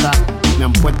a matar. Me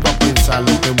han puesto a pensar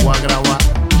lo que voy a grabar.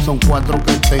 Son 4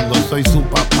 que tengo, soy su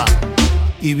papá.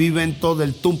 Y viven todo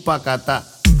el tumpacatá.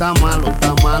 Está malo,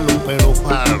 pero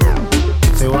claro.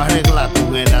 Se va a arreglar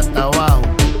con él hasta abajo.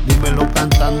 Dímelo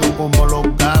cantando como los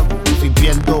gagos. Si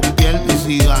pierdo, pierdo y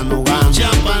si gano, gano.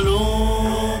 Chapa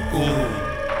loco,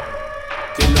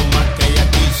 que lo más que hay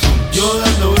aquí son. Yo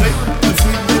dando break al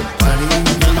fin del party.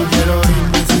 Ya no quiero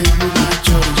irme sin una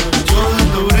chori. Yo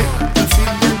dando break al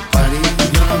fin del party.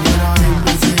 Ya no quiero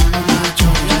irme sin una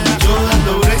chori. Yo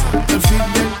dando break al fin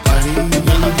del party.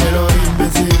 Ya no quiero irme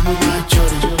sin una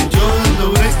chori. Yo dando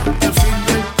break al fin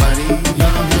del party. Ya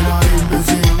no quiero irme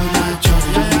sin una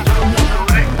chori.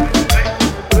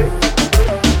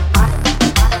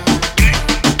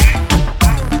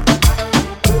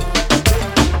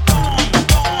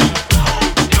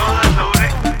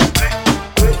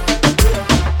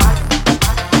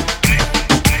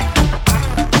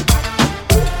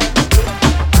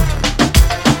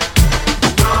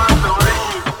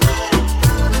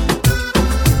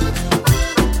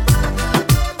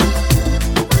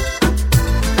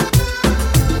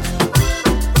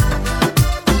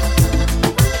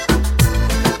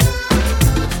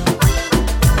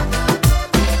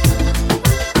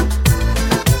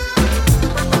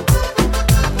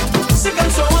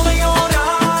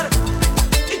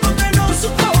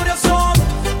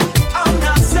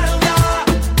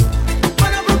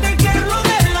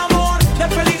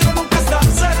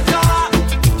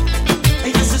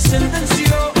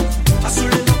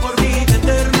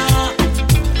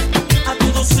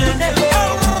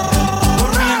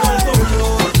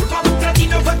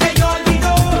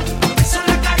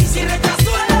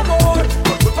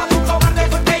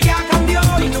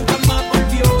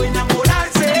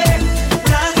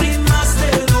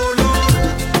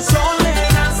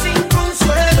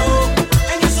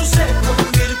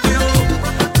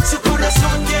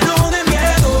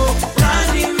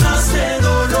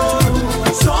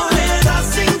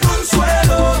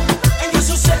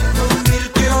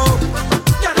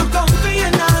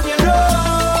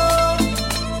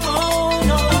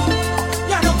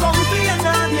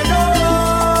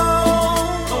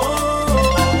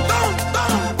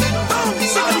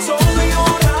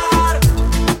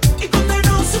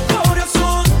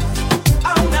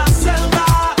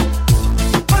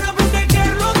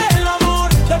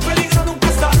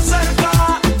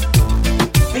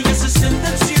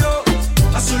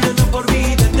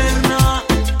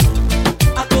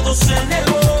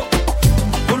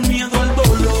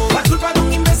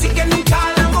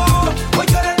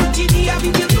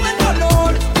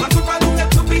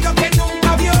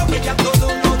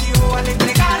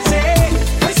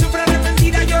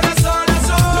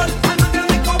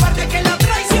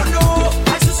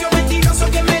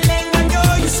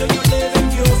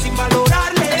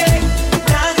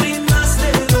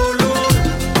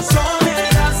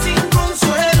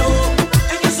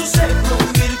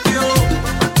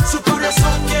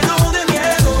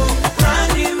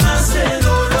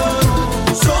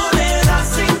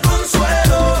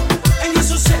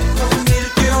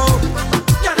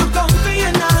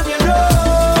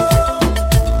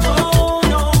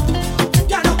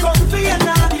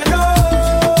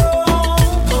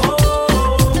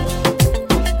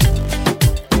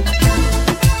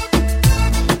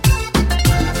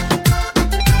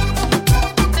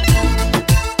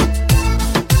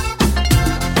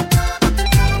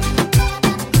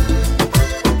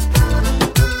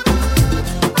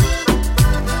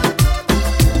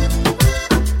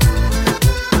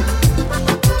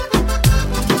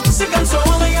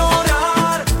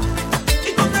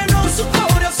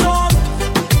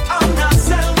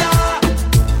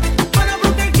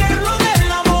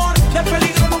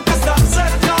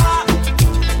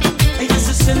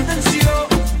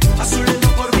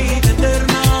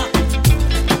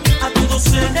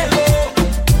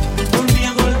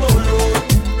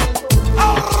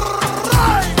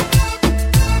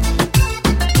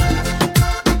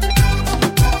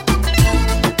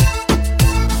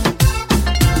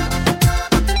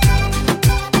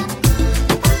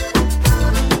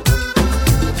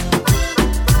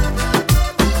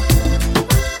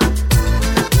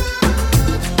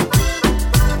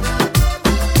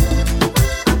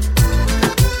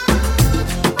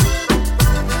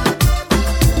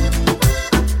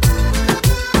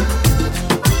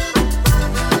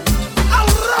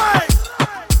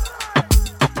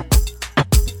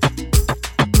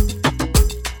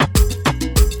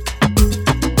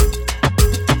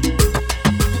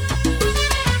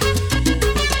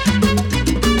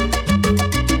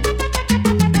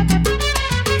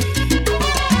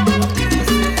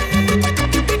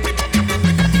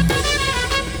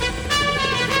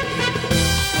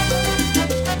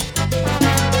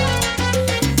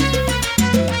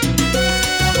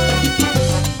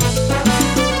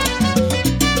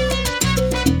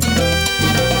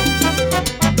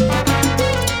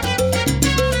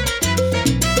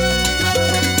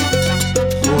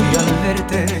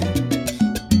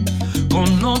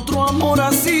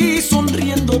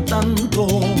 tanto,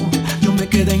 yo me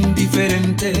quedé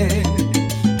indiferente.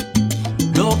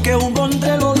 Lo que hubo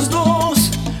entre los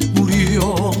dos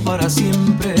murió para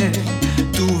siempre.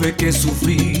 Tuve que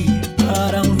sufrir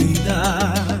para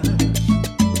olvidar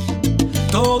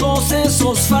todos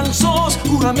esos falsos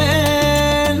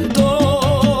juramentos.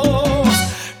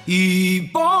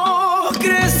 Hipocresía,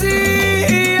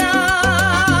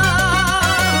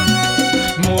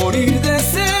 morir de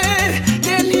sed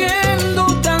teniendo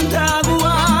tanta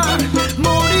agua,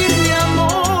 morir de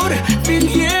amor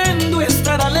fingiendo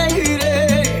estar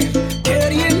alegre,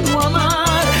 queriendo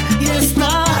amar y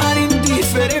estar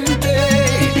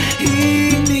indiferente,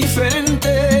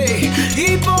 indiferente.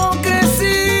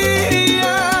 Hipocresía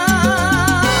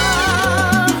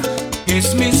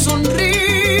es mi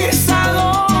sonrisa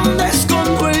donde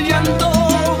escondo el llanto.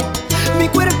 Mi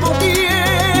cuerpo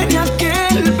tiene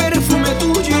aquel perfume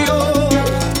tuyo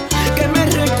que me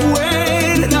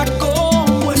recuerda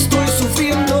cómo estoy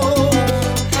sufriendo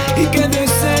y que de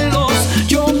celos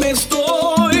yo me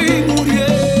estoy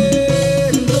muriendo.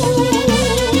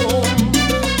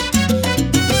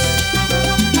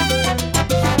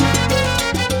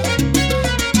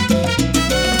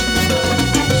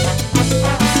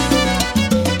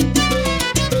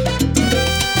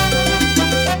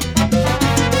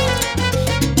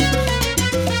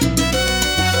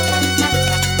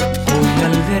 Hoy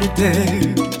al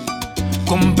verte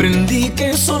comprendí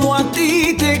que solo a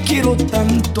ti te quiero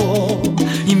tanto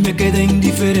y me quedé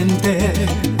indiferente.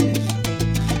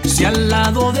 Si al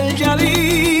lado de ella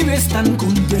vives tan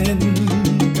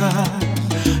contenta,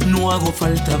 no hago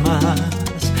falta más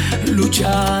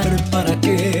luchar para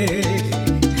que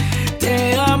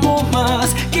te amo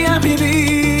más que a mi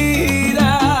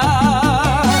vida.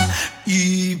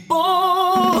 Hipocresía,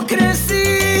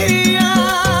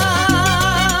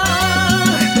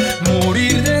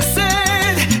 morir de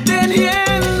sed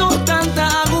teniendo tanta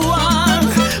agua,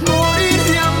 morir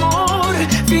de amor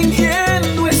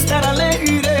fingiendo estar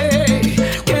alegre,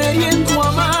 queriendo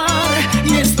amar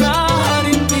y estar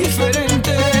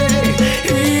indiferente,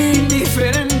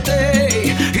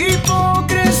 indiferente.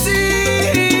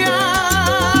 Hipocresía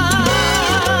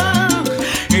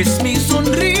es mi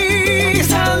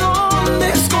sonrisa donde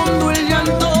escondo el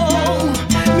llanto.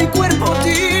 Mi cuerpo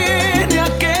tiene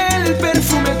aquel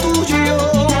perfume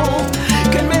tuyo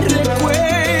que me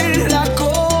recuerda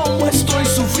cómo estoy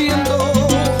sufriendo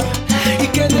y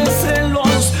que de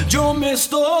celos yo me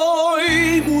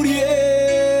estoy muriendo.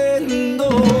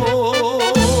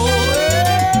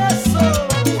 Eso.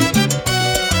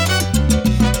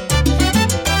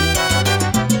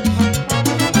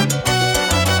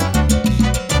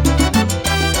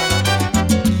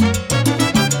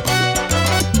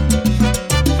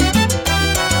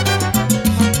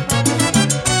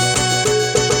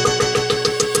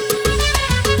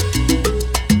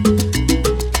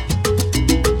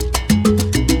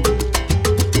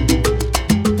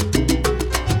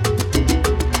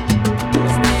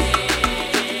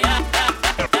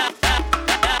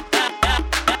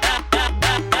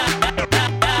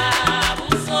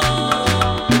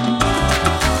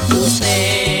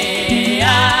 Usted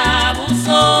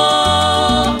abusó,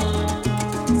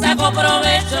 sacó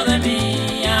provecho de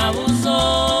mí,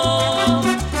 abusó,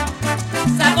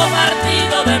 sacó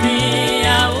partido de mí,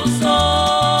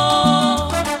 abusó,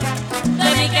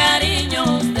 de mi cariño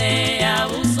usted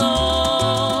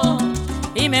abusó.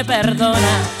 Y me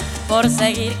perdona por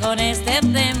seguir con este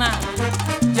tema.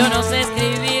 Yo no sé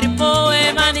escribir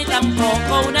poema ni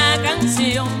tampoco una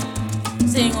canción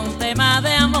sin un tema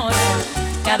de amor.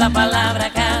 Cada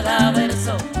palabra, cada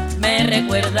verso me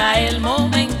recuerda el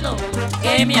momento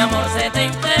que mi amor se te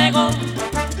entregó,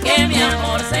 que mi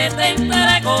amor se te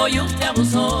entregó y usted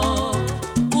abusó.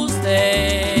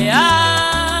 Usted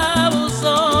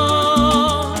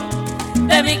abusó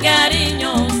de mi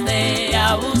cariño, usted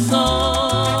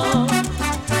abusó,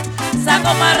 sacó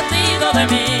partido de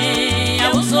mí,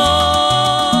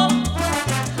 abusó,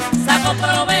 sacó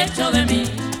provecho de mí,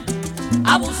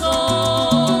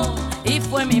 abusó. Y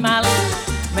fue mi mal,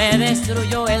 me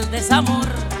destruyó el desamor,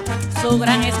 su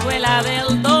gran escuela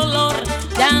del dolor.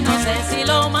 Ya no sé si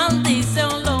lo maldice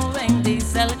o lo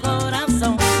bendice el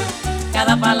corazón.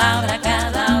 Cada palabra,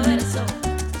 cada verso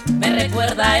me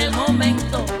recuerda el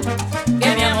momento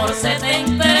que mi amor se te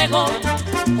entregó,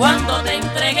 cuando te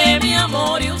entregué mi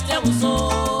amor y usted abusó.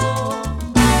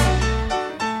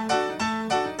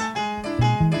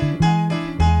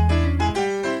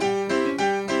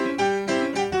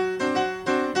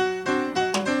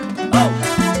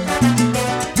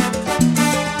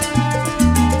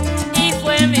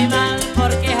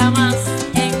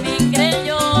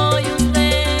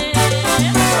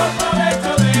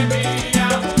 Provecho de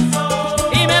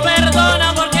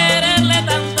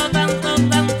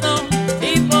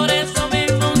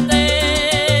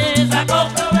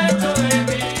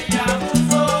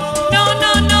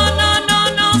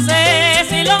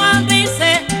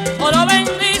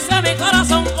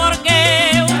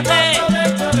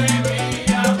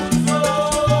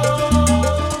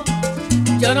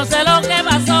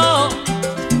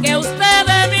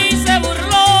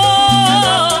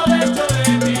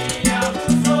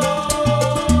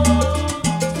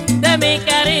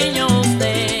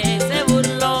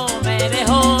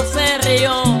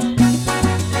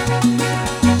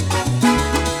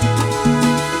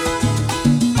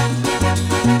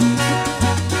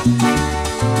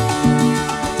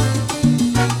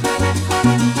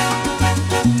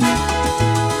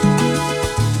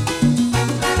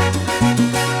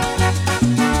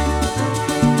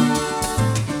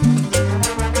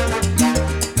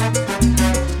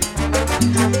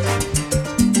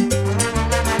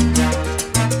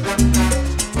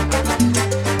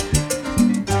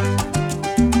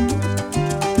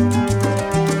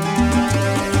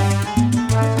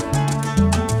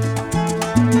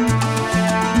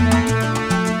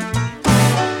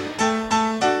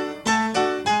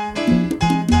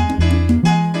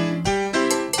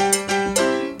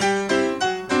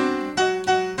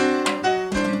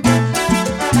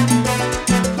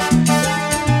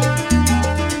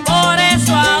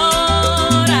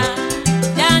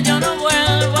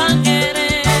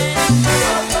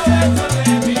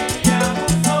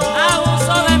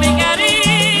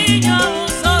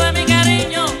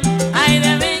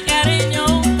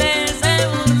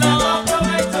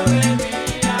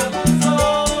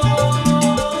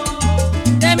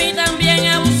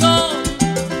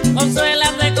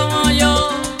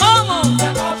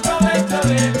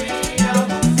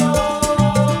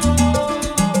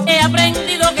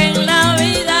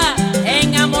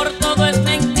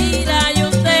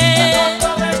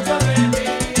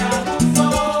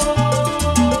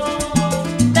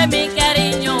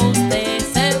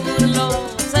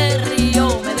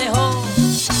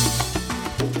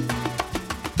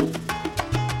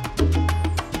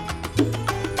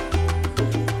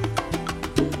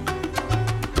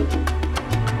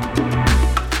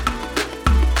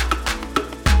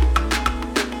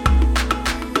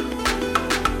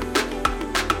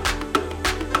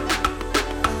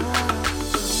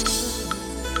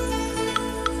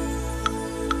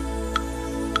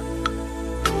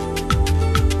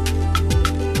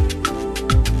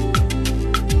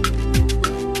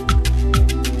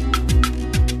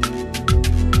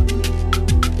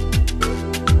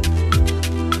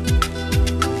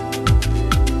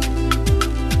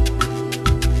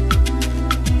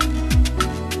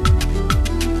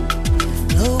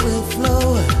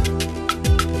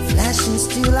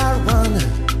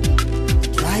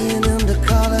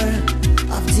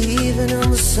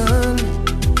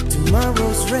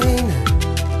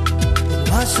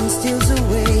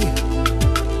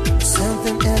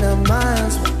something in our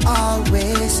minds will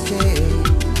always stay.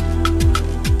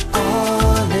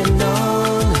 On and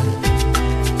on,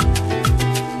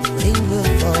 rain will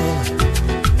fall.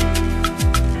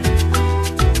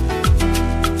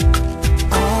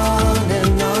 On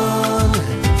and on,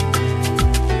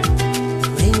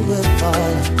 rain will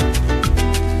fall.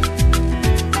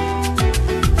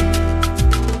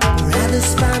 Rather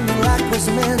spend the like was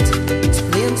meant to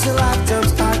play into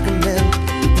lifetime's argument.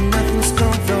 Nothing's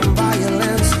come from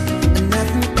violence, and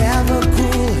nothing ever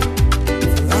cool.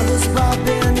 For others brought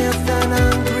beneath an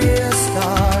angry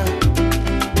star,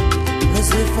 'cause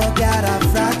we forgot how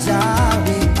fragile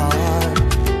we are.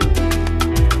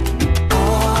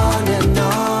 On and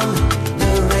on,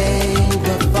 the rain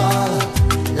will fall,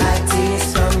 like tears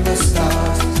from the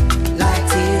stars, like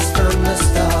tears from the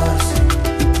stars.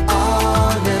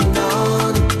 On and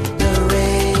on, the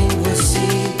rain will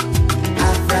see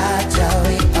how fragile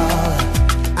we are,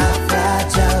 how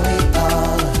fragile we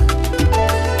are.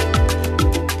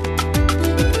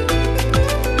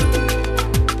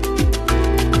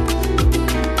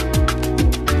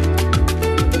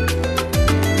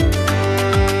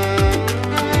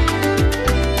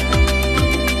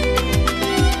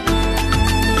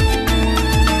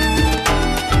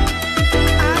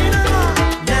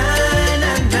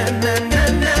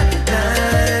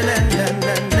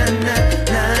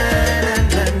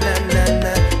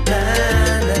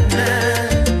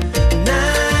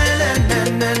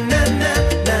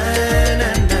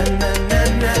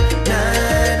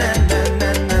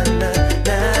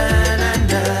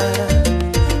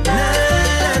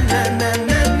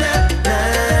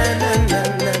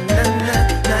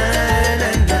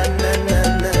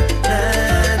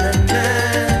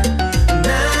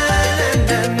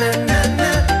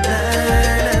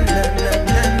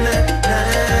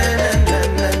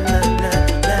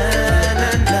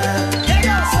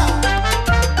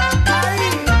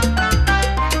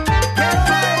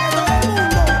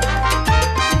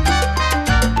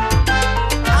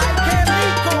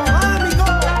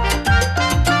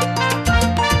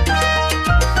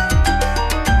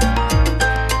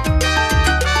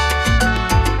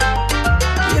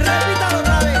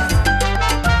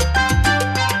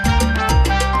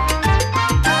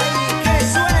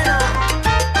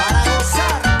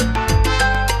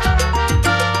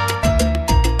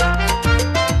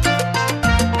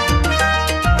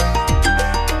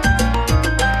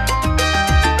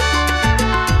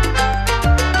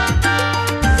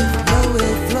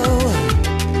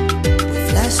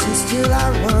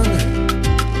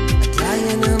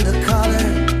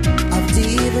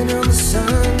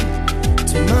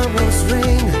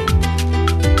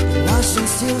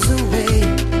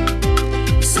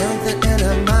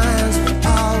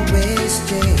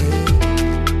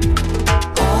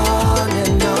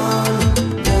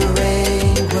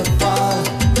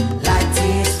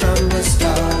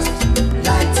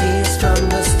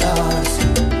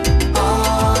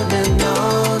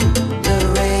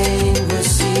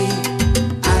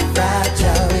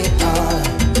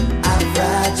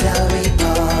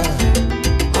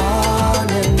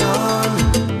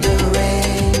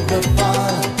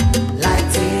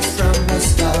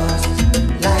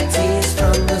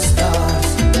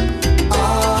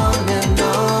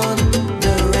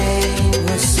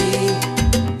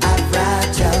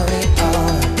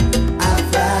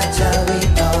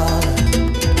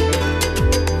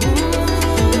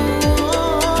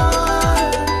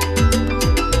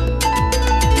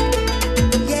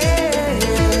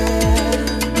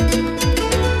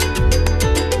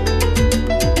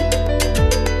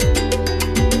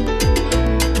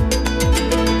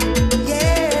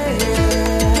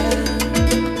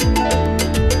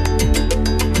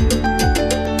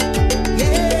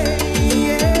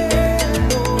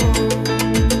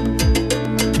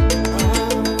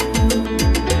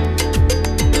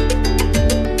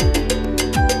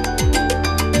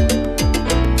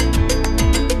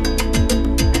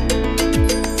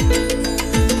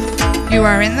 You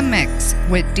are in the mix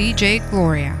with DJ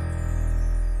Gloria.